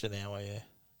 Smashed an hour, yeah.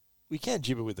 We can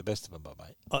gibber with the best of them,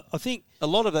 mate. I think a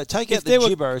lot of that, take out the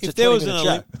gibber, it's a 20-minute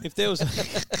show.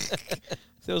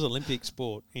 If there was Olympic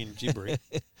sport in gibbering,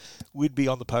 we'd be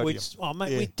on the podium.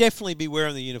 We'd definitely be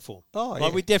wearing the uniform. Oh,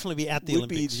 yeah. We'd definitely be at the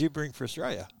Olympics. We'd be gibbering for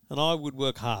Australia. And I would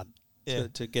work hard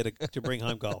to bring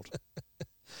home gold.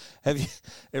 It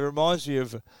reminds me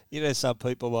of, some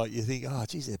people like you think, oh,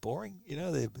 geez, they're boring.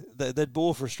 They'd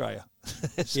bore for Australia.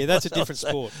 Yeah, that's a different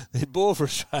sport. They'd bore for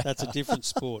Australia. That's a different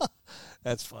sport.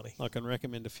 That's funny. I can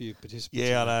recommend a few participants.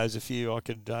 Yeah, I know. There's a few I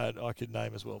could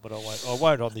name as well, but I won't. I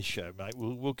won't on this show, mate.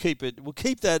 We'll keep it. We'll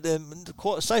keep that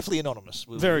quite safely anonymous.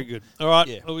 Very good. All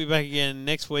right, We'll be back again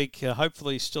next week.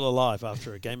 Hopefully, still alive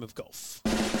after a game of golf.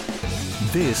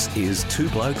 This is Two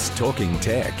Blokes Talking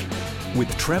Tech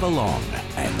with Trevor Long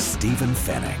and Stephen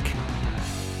Fennick.